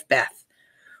young wife, Beth.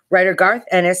 Writer Garth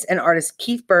Ennis and artist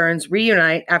Keith Burns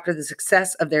reunite after the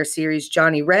success of their series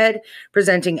Johnny Red,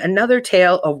 presenting another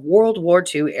tale of World War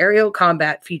II aerial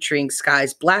combat featuring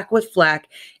skies black with flak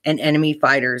and enemy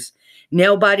fighters,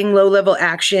 nail-biting low-level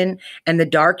action, and the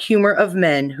dark humor of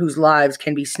men whose lives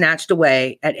can be snatched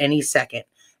away at any second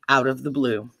out of the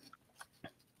blue.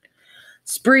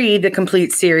 Spree, the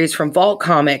complete series from Vault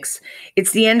Comics.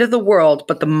 It's the end of the world,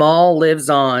 but the mall lives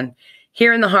on.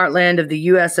 Here in the heartland of the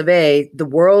US of A, the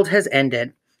world has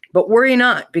ended. But worry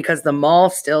not, because the mall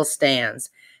still stands.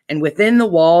 And within the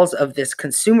walls of this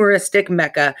consumeristic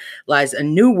mecca lies a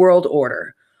new world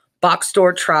order. Box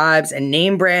store tribes and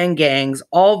name brand gangs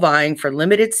all vying for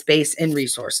limited space and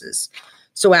resources.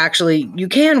 So actually, you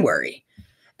can worry.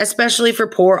 Especially for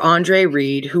poor Andre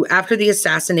Reed, who after the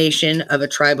assassination of a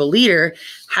tribal leader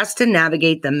has to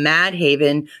navigate the Mad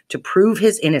Haven to prove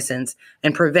his innocence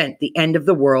and prevent the end of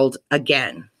the world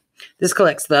again. This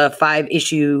collects the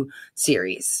 5-issue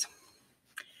series.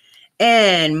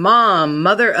 And Mom,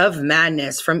 Mother of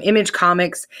Madness from Image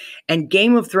Comics and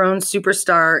Game of Thrones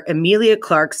superstar Emilia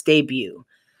Clarke's debut.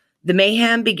 The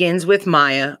mayhem begins with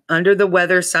Maya, under the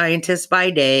weather scientist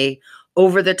by day,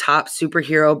 over-the-top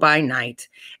superhero by night,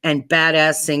 and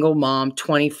badass single mom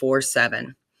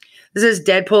 24/7. This is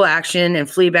Deadpool action and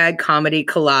Fleabag comedy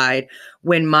collide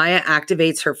when Maya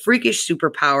activates her freakish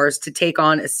superpowers to take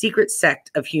on a secret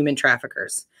sect of human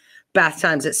traffickers. Bath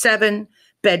times at 7,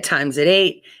 bedtimes at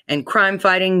 8, and crime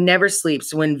fighting never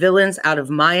sleeps when villains out of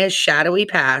Maya's shadowy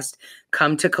past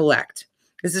come to collect.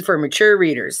 This is for mature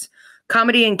readers.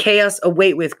 Comedy and chaos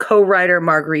await with co-writer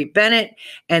Marguerite Bennett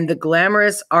and the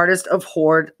glamorous artist of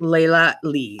Horde, Layla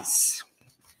Lees.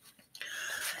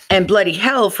 And Bloody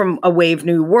Hell from A Wave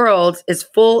New World is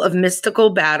full of mystical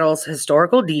battles,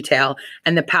 historical detail,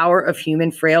 and the power of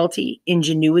human frailty,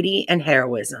 ingenuity, and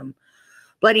heroism.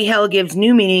 Bloody Hell gives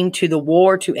new meaning to the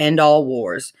war to end all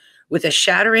wars, with a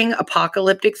shattering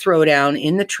apocalyptic throwdown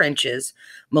in the trenches,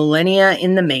 millennia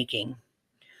in the making.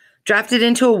 Drafted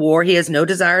into a war he has no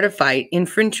desire to fight,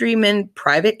 Infantryman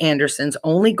Private Anderson's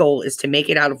only goal is to make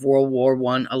it out of World War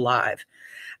I alive.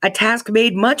 A task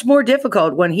made much more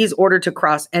difficult when he's ordered to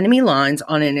cross enemy lines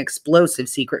on an explosive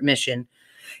secret mission.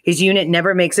 His unit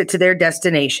never makes it to their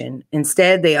destination.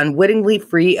 Instead, they unwittingly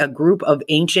free a group of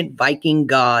ancient Viking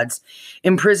gods,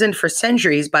 imprisoned for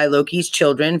centuries by Loki's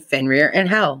children, Fenrir and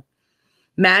Hel.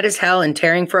 Mad as hell and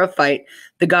tearing for a fight,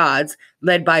 the gods,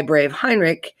 led by brave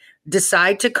Heinrich,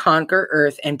 decide to conquer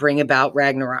Earth and bring about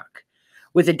Ragnarok.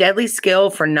 With a deadly skill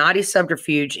for naughty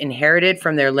subterfuge inherited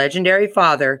from their legendary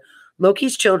father,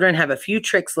 Loki's children have a few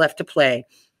tricks left to play,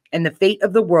 and the fate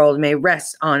of the world may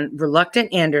rest on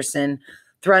reluctant Anderson,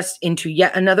 thrust into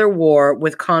yet another war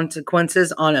with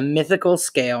consequences on a mythical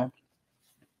scale.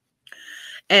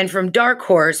 And from Dark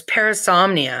Horse,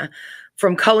 Parasomnia,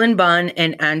 from Cullen Bunn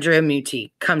and Andrea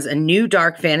Muti, comes a new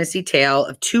dark fantasy tale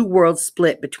of two worlds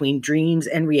split between dreams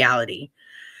and reality.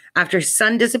 After his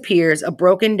son disappears, a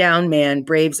broken down man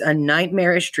braves a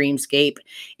nightmarish dreamscape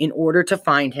in order to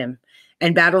find him,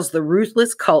 and battles the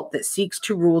ruthless cult that seeks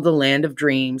to rule the land of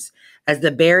dreams as the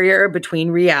barrier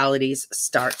between realities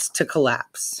starts to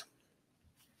collapse.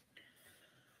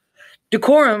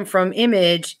 Decorum from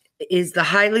Image is the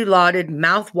highly lauded,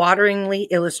 mouth-wateringly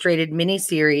illustrated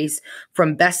miniseries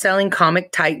from best-selling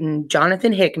comic titan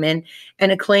Jonathan Hickman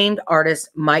and acclaimed artist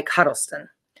Mike Huddleston.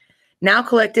 Now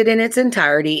collected in its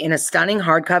entirety in a stunning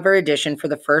hardcover edition for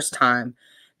the first time,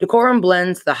 Decorum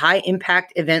blends the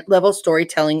high-impact event-level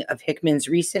storytelling of Hickman's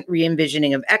recent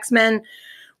re-envisioning of X-Men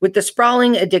with the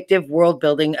sprawling, addictive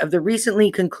world-building of the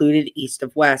recently concluded East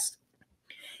of West.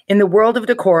 In the world of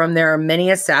Decorum, there are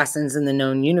many assassins in the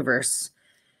known universe.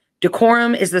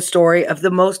 Decorum is the story of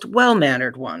the most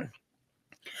well-mannered one.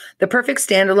 The perfect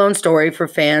standalone story for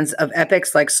fans of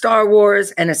epics like Star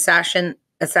Wars and assassin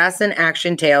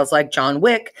action tales like John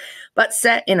Wick, but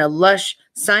set in a lush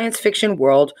science fiction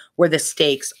world where the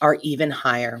stakes are even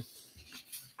higher.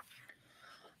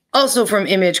 Also from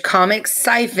Image Comics,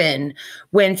 Siphon,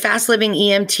 when fast-living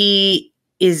EMT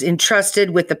is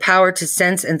entrusted with the power to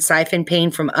sense and siphon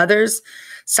pain from others,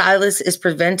 Silas is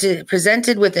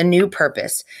presented with a new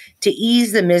purpose, to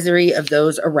ease the misery of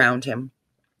those around him.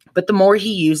 But the more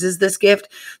he uses this gift,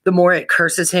 the more it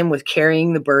curses him with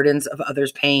carrying the burdens of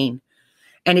others' pain.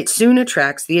 And it soon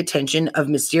attracts the attention of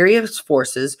mysterious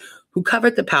forces who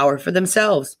covet the power for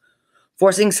themselves,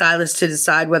 forcing Silas to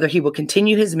decide whether he will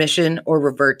continue his mission or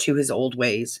revert to his old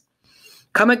ways.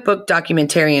 Comic book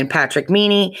documentarian Patrick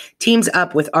Meany teams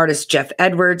up with artist Jeff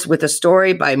Edwards with a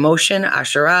story by Mohsen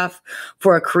Ashraf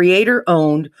for a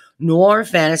creator-owned noir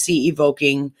fantasy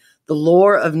evoking the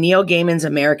lore of Neil Gaiman's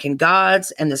American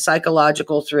Gods, and the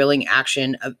psychological thrilling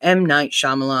action of M. Night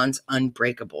Shyamalan's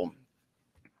Unbreakable.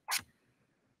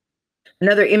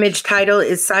 Another Image title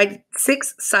is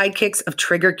Six Sidekicks of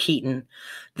Trigger Keaton.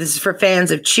 This is for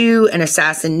fans of Chew and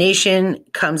Assassin Nation.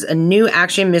 Comes a new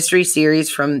action mystery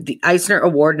series from the Eisner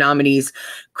Award nominees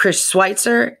Chris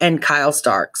Schweitzer and Kyle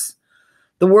Starks.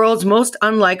 The world's most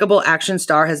unlikable action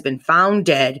star has been found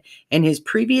dead, and his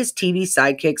previous TV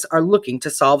sidekicks are looking to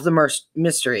solve the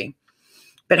mystery.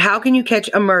 But how can you catch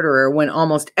a murderer when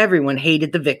almost everyone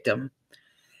hated the victim?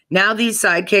 Now these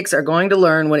sidekicks are going to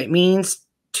learn what it means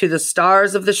to the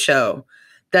stars of the show.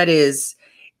 That is,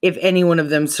 if any one of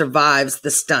them survives the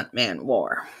stuntman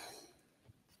war.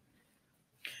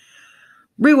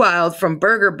 Rewild from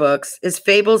Burger Books is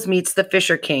Fables Meets the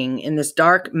Fisher King in this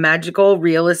dark, magical,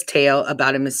 realist tale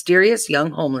about a mysterious young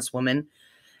homeless woman,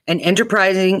 an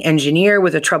enterprising engineer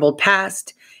with a troubled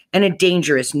past, and a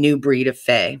dangerous new breed of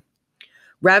fae,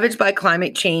 ravaged by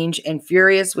climate change and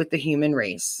furious with the human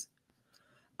race.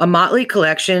 A motley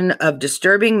collection of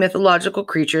disturbing mythological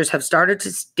creatures have started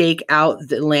to stake out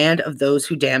the land of those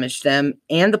who damaged them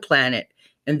and the planet,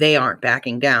 and they aren't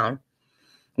backing down.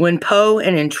 When Poe,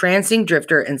 an entrancing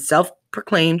drifter and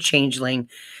self-proclaimed changeling,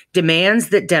 demands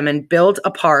that Demon build a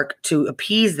park to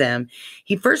appease them,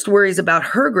 he first worries about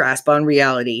her grasp on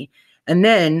reality, and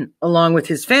then, along with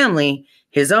his family,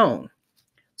 his own.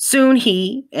 Soon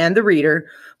he, and the reader,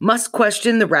 must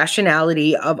question the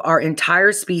rationality of our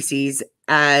entire species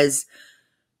as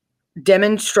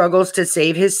Demon struggles to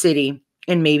save his city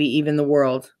and maybe even the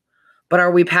world. But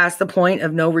are we past the point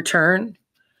of no return?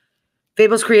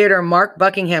 Fables creator Mark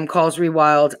Buckingham calls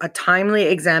Rewild a timely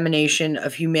examination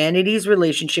of humanity's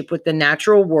relationship with the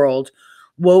natural world,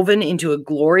 woven into a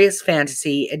glorious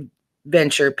fantasy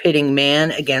adventure pitting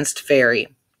man against fairy.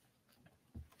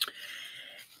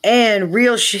 And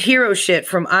real hero shit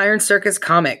from Iron Circus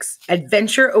Comics.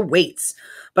 Adventure awaits,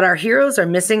 but our heroes are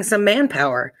missing some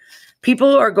manpower.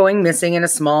 People are going missing in a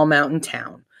small mountain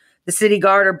town. The city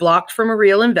guard are blocked from a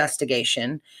real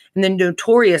investigation, and the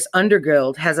notorious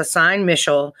Underguild has assigned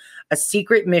Mitchell a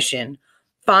secret mission: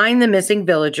 find the missing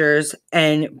villagers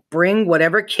and bring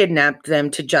whatever kidnapped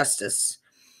them to justice.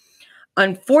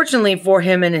 Unfortunately for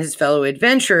him and his fellow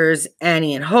adventurers,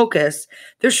 Annie and Hocus,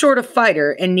 they're short a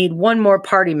fighter and need one more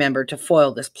party member to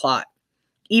foil this plot.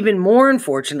 Even more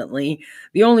unfortunately,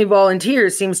 the only volunteer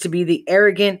seems to be the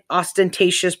arrogant,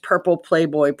 ostentatious purple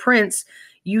playboy prince,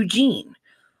 Eugene,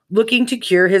 looking to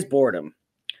cure his boredom.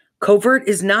 Covert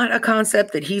is not a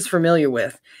concept that he's familiar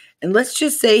with, and let's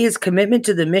just say his commitment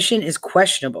to the mission is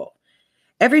questionable.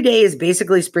 Every day is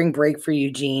basically spring break for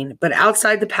Eugene, but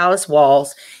outside the palace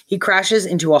walls, he crashes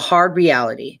into a hard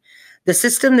reality. The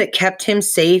system that kept him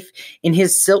safe in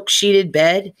his silk-sheeted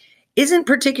bed isn't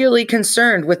particularly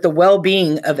concerned with the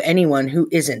well-being of anyone who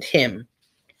isn't him.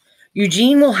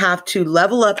 Eugene will have to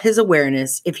level up his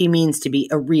awareness if he means to be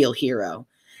a real hero,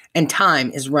 and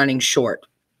time is running short.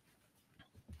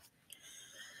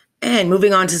 And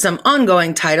moving on to some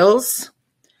ongoing titles.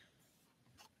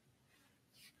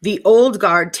 The Old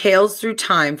Guard Tales Through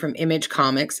Time from Image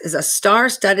Comics is a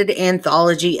star-studded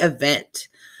anthology event.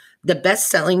 The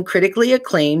best-selling, critically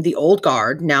acclaimed The Old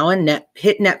Guard, now a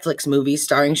hit Netflix movie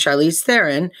starring Charlize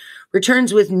Theron,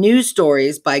 returns with new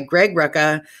stories by Greg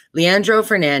Rucka, Leandro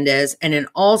Fernandez, and an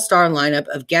all-star lineup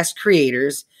of guest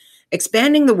creators,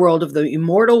 expanding the world of the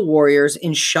immortal warriors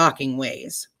in shocking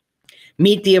ways.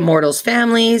 Meet the Immortals'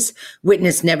 families,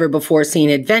 witness never-before-seen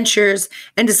adventures,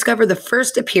 and discover the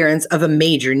first appearance of a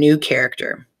major new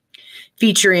character.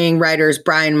 Featuring writers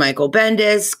Brian Michael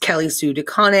Bendis, Kelly Sue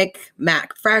DeConnick,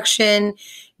 Matt Fraction,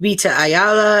 Vita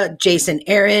Ayala, Jason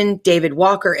Aaron, David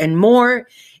Walker, and more,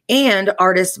 and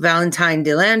artists Valentine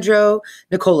DeLandro,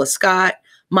 Nicola Scott,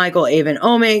 Michael Avon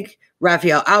Omig,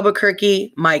 Raphael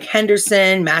Albuquerque, Mike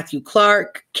Henderson, Matthew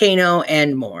Clark, Kano,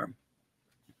 and more.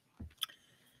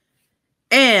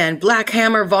 And Black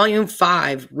Hammer Volume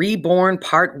 5, Reborn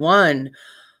Part 1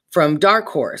 from Dark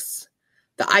Horse.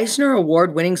 The Eisner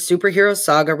Award-winning superhero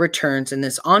saga returns in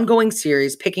this ongoing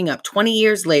series, picking up 20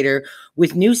 years later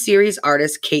with new series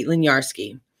artist Caitlin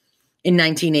Yarsky. In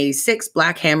 1986,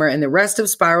 Black Hammer and the rest of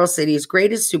Spiral City's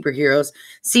greatest superheroes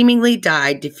seemingly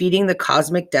died, defeating the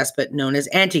cosmic despot known as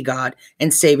Anti-God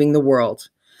and saving the world.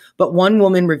 But one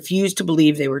woman refused to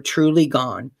believe they were truly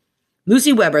gone.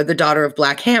 Lucy Weber, the daughter of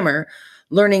Black Hammer,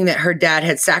 learning that her dad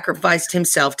had sacrificed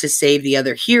himself to save the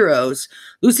other heroes,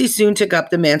 Lucy soon took up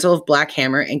the mantle of Black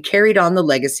Hammer and carried on the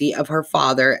legacy of her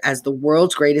father as the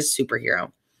world's greatest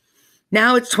superhero.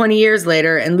 Now it's 20 years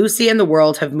later, and Lucy and the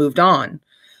world have moved on.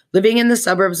 Living in the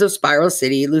suburbs of Spiral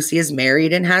City, Lucy is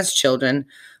married and has children,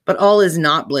 But all is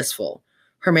not blissful.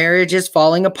 Her marriage is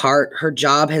falling apart, her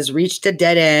job has reached a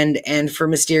dead end, and for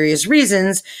mysterious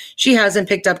reasons, she hasn't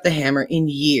picked up the hammer in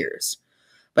years.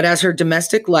 But as her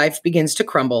domestic life begins to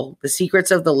crumble, the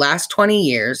secrets of the last 20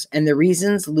 years and the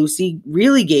reasons Lucy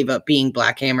really gave up being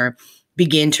Black Hammer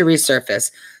begin to resurface,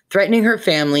 threatening her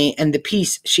family and the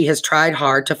peace she has tried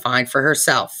hard to find for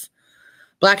herself.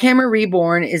 Black Hammer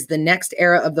Reborn is the next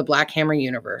era of the Black Hammer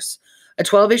universe, a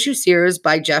 12-issue series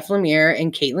by Jeff Lemire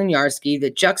and Caitlin Yarsky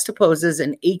that juxtaposes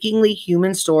an achingly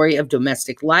human story of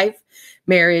domestic life,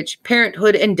 marriage,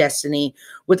 parenthood, and destiny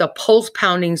with a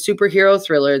pulse-pounding superhero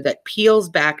thriller that peels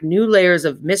back new layers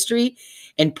of mystery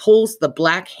and pulls the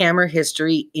Black Hammer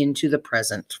history into the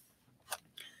present.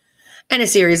 And a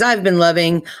series I've been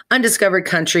loving, Undiscovered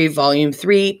Country Volume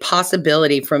 3,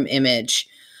 Possibility from Image.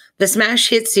 The smash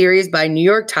hit series by New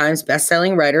York Times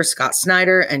bestselling writer Scott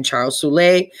Snyder and Charles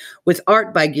Soule, with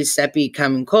art by Giuseppe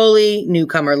Camuncoli,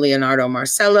 newcomer Leonardo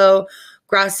Marcello,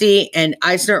 Grassi, and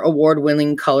Eisner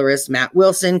Award-winning colorist Matt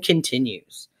Wilson,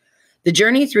 continues. The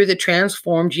journey through the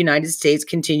transformed United States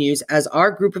continues as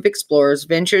our group of explorers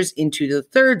ventures into the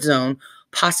third zone,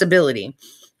 Possibility,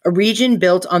 a region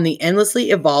built on the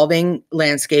endlessly evolving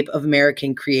landscape of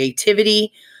American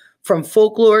creativity, from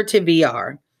folklore to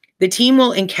VR. The team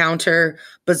will encounter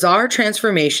bizarre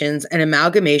transformations and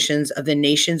amalgamations of the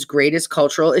nation's greatest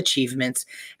cultural achievements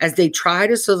as they try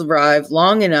to survive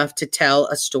long enough to tell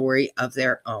a story of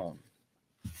their own.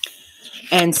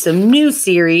 And some new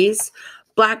series,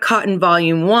 Black Cotton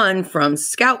Volume 1 from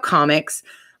Scout Comics.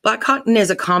 Black Cotton is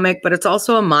a comic, but it's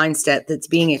also a mindset that's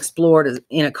being explored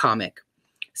in a comic.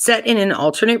 Set in an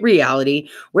alternate reality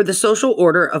where the social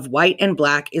order of white and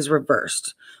black is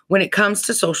reversed when it comes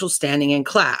to social standing and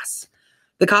class.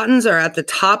 The Cottons are at the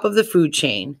top of the food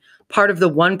chain, part of the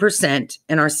 1%,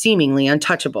 and are seemingly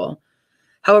untouchable.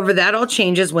 However, that all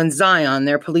changes when Zion,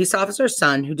 their police officer's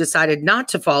son, who decided not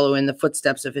to follow in the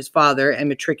footsteps of his father and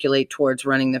matriculate towards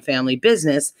running the family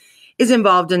business, is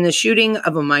involved in the shooting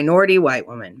of a minority white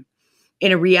woman.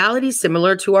 In a reality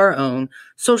similar to our own,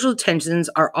 social tensions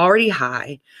are already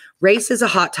high, race is a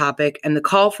hot topic, and the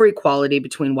call for equality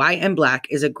between white and black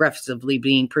is aggressively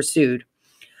being pursued.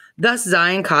 Thus,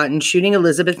 Zion Cotton shooting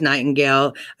Elizabeth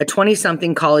Nightingale, a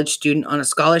 20-something college student on a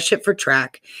scholarship for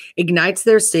track, ignites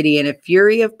their city in a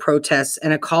fury of protests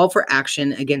and a call for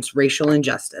action against racial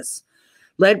injustice.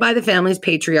 Led by the family's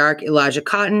patriarch, Elijah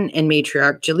Cotton, and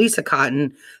matriarch, Jaleesa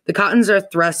Cotton, the Cottons are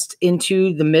thrust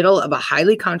into the middle of a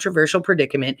highly controversial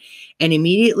predicament and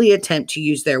immediately attempt to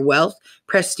use their wealth,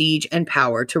 prestige, and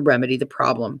power to remedy the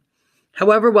problem.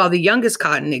 However, while the youngest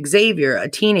Cotton, Xavier, a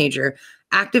teenager,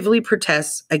 actively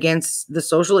protests against the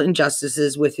social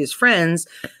injustices with his friends,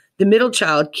 the middle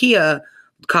child, Kia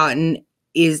Cotton,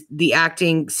 is the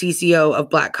acting CCO of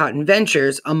Black Cotton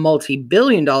Ventures, a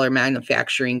multi-billion-dollar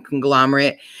manufacturing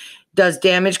conglomerate, does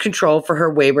damage control for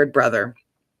her wayward brother.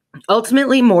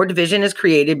 Ultimately, more division is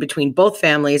created between both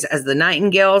families as the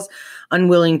Nightingales,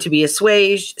 unwilling to be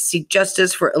assuaged, seek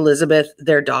justice for Elizabeth,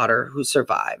 their daughter, who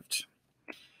survived.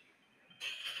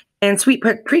 And Sweet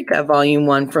Paprika, Volume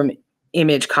 1 from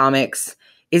Image Comics,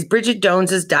 is Bridget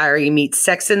Jones's Diary meets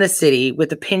Sex and the City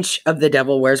with a pinch of The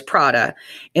Devil Wears Prada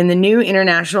in the new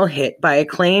international hit by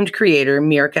acclaimed creator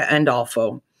Mirka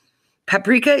Andolfo.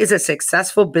 Paprika is a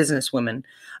successful businesswoman,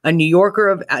 a New Yorker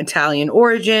of Italian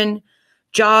origin.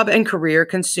 Job and career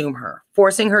consume her,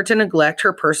 forcing her to neglect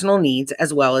her personal needs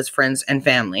as well as friends and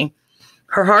family.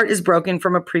 Her heart is broken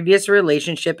from a previous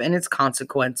relationship and its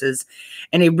consequences,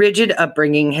 and a rigid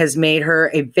upbringing has made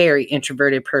her a very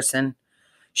introverted person.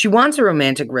 She wants a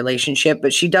romantic relationship,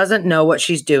 but she doesn't know what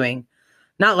she's doing.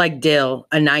 Not like Dill,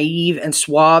 a naive and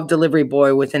suave delivery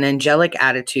boy with an angelic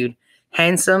attitude,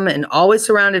 handsome and always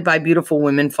surrounded by beautiful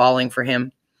women falling for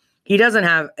him. He doesn't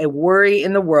have a worry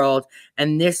in the world,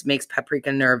 and this makes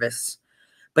Paprika nervous.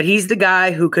 But he's the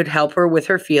guy who could help her with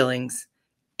her feelings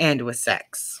and with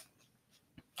sex.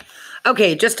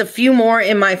 Okay, just a few more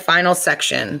in my final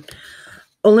section.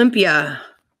 Olympia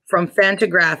from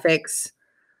Fantagraphics,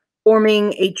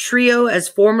 forming a trio as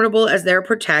formidable as their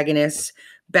protagonists,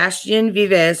 Bastien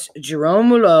Vives, Jerome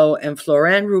Mulot, and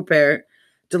Florent Rupert,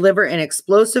 deliver an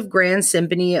explosive grand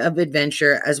symphony of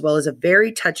adventure as well as a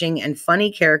very touching and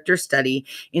funny character study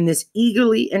in this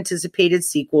eagerly anticipated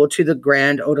sequel to the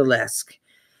Grand Odalisque.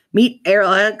 Meet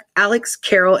Alex,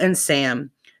 Carol, and Sam,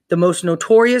 the most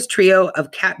notorious trio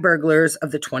of cat burglars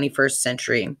of the 21st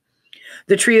century.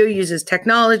 The trio uses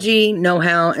technology,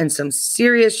 know-how, and some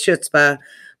serious chutzpah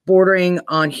bordering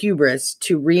on hubris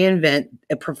to reinvent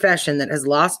a profession that has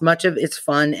lost much of its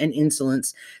fun and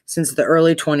insolence since the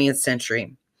early 20th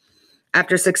century.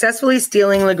 After successfully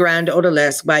stealing Le Grand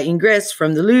Odalisque by Ingres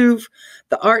from the Louvre,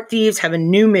 the art thieves have a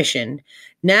new mission.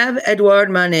 Nab Edouard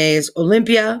Manet's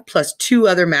Olympia plus 2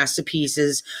 other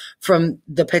masterpieces from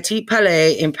the Petit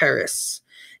Palais in Paris.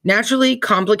 Naturally,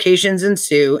 complications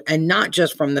ensue, and not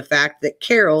just from the fact that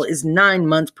Carol is 9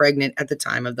 months pregnant at the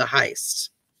time of the heist.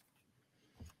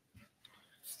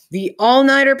 The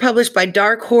All-Nighter, published by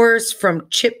Dark Horse from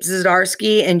Chip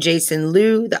Zdarsky and Jason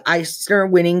Liu, the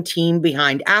Eisner-winning team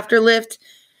behind Afterlift.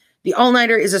 The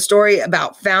All-Nighter is a story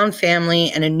about found family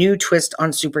and a new twist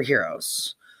on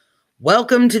superheroes.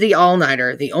 Welcome to the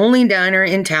All-Nighter, the only diner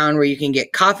in town where you can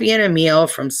get coffee and a meal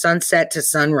from sunset to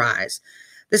sunrise.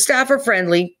 The staff are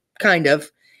friendly, kind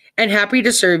of, and happy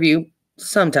to serve you,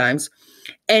 sometimes,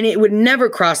 and it would never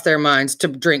cross their minds to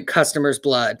drink customers'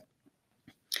 blood.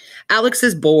 Alex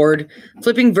is bored.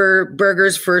 Flipping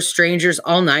burgers for strangers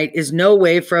all night is no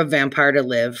way for a vampire to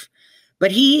live.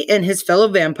 But he and his fellow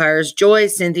vampires, Joy,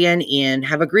 Cynthia, and Ian,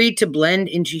 have agreed to blend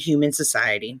into human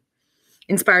society.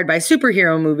 Inspired by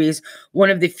superhero movies, one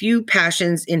of the few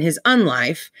passions in his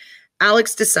unlife,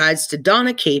 Alex decides to don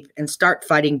a cape and start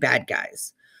fighting bad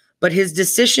guys. But his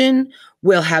decision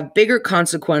will have bigger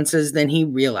consequences than he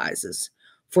realizes,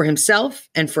 for himself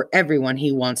and for everyone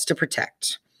he wants to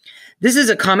protect. This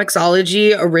is a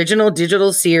Comixology original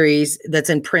digital series that's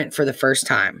in print for the first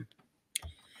time.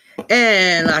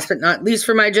 And last but not least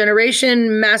for my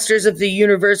generation, Masters of the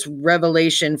Universe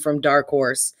Revelation from Dark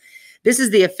Horse. This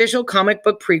is the official comic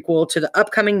book prequel to the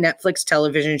upcoming Netflix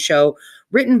television show,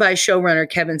 written by showrunner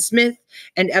Kevin Smith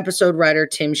and episode writer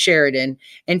Tim Sheridan,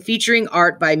 and featuring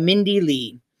art by Mindy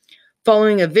Lee.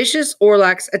 Following a vicious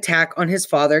Orlax attack on his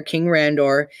father, King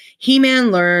Randor,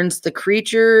 He-Man learns the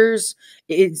creatures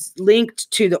is linked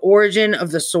to the origin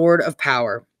of the Sword of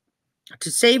Power.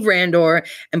 To save Randor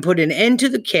and put an end to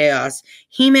the chaos,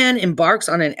 He-Man embarks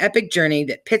on an epic journey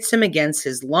that pits him against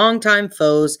his longtime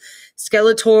foes,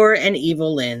 Skeletor and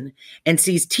Evil Lyn, and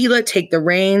sees Teela take the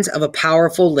reins of a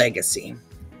powerful legacy.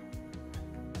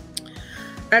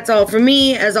 That's all from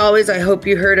me. As always, I hope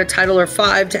you heard a title or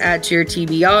 5 to add to your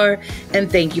TBR,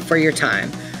 and thank you for your time.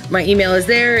 My email is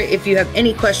there if you have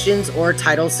any questions or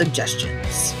title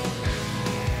suggestions.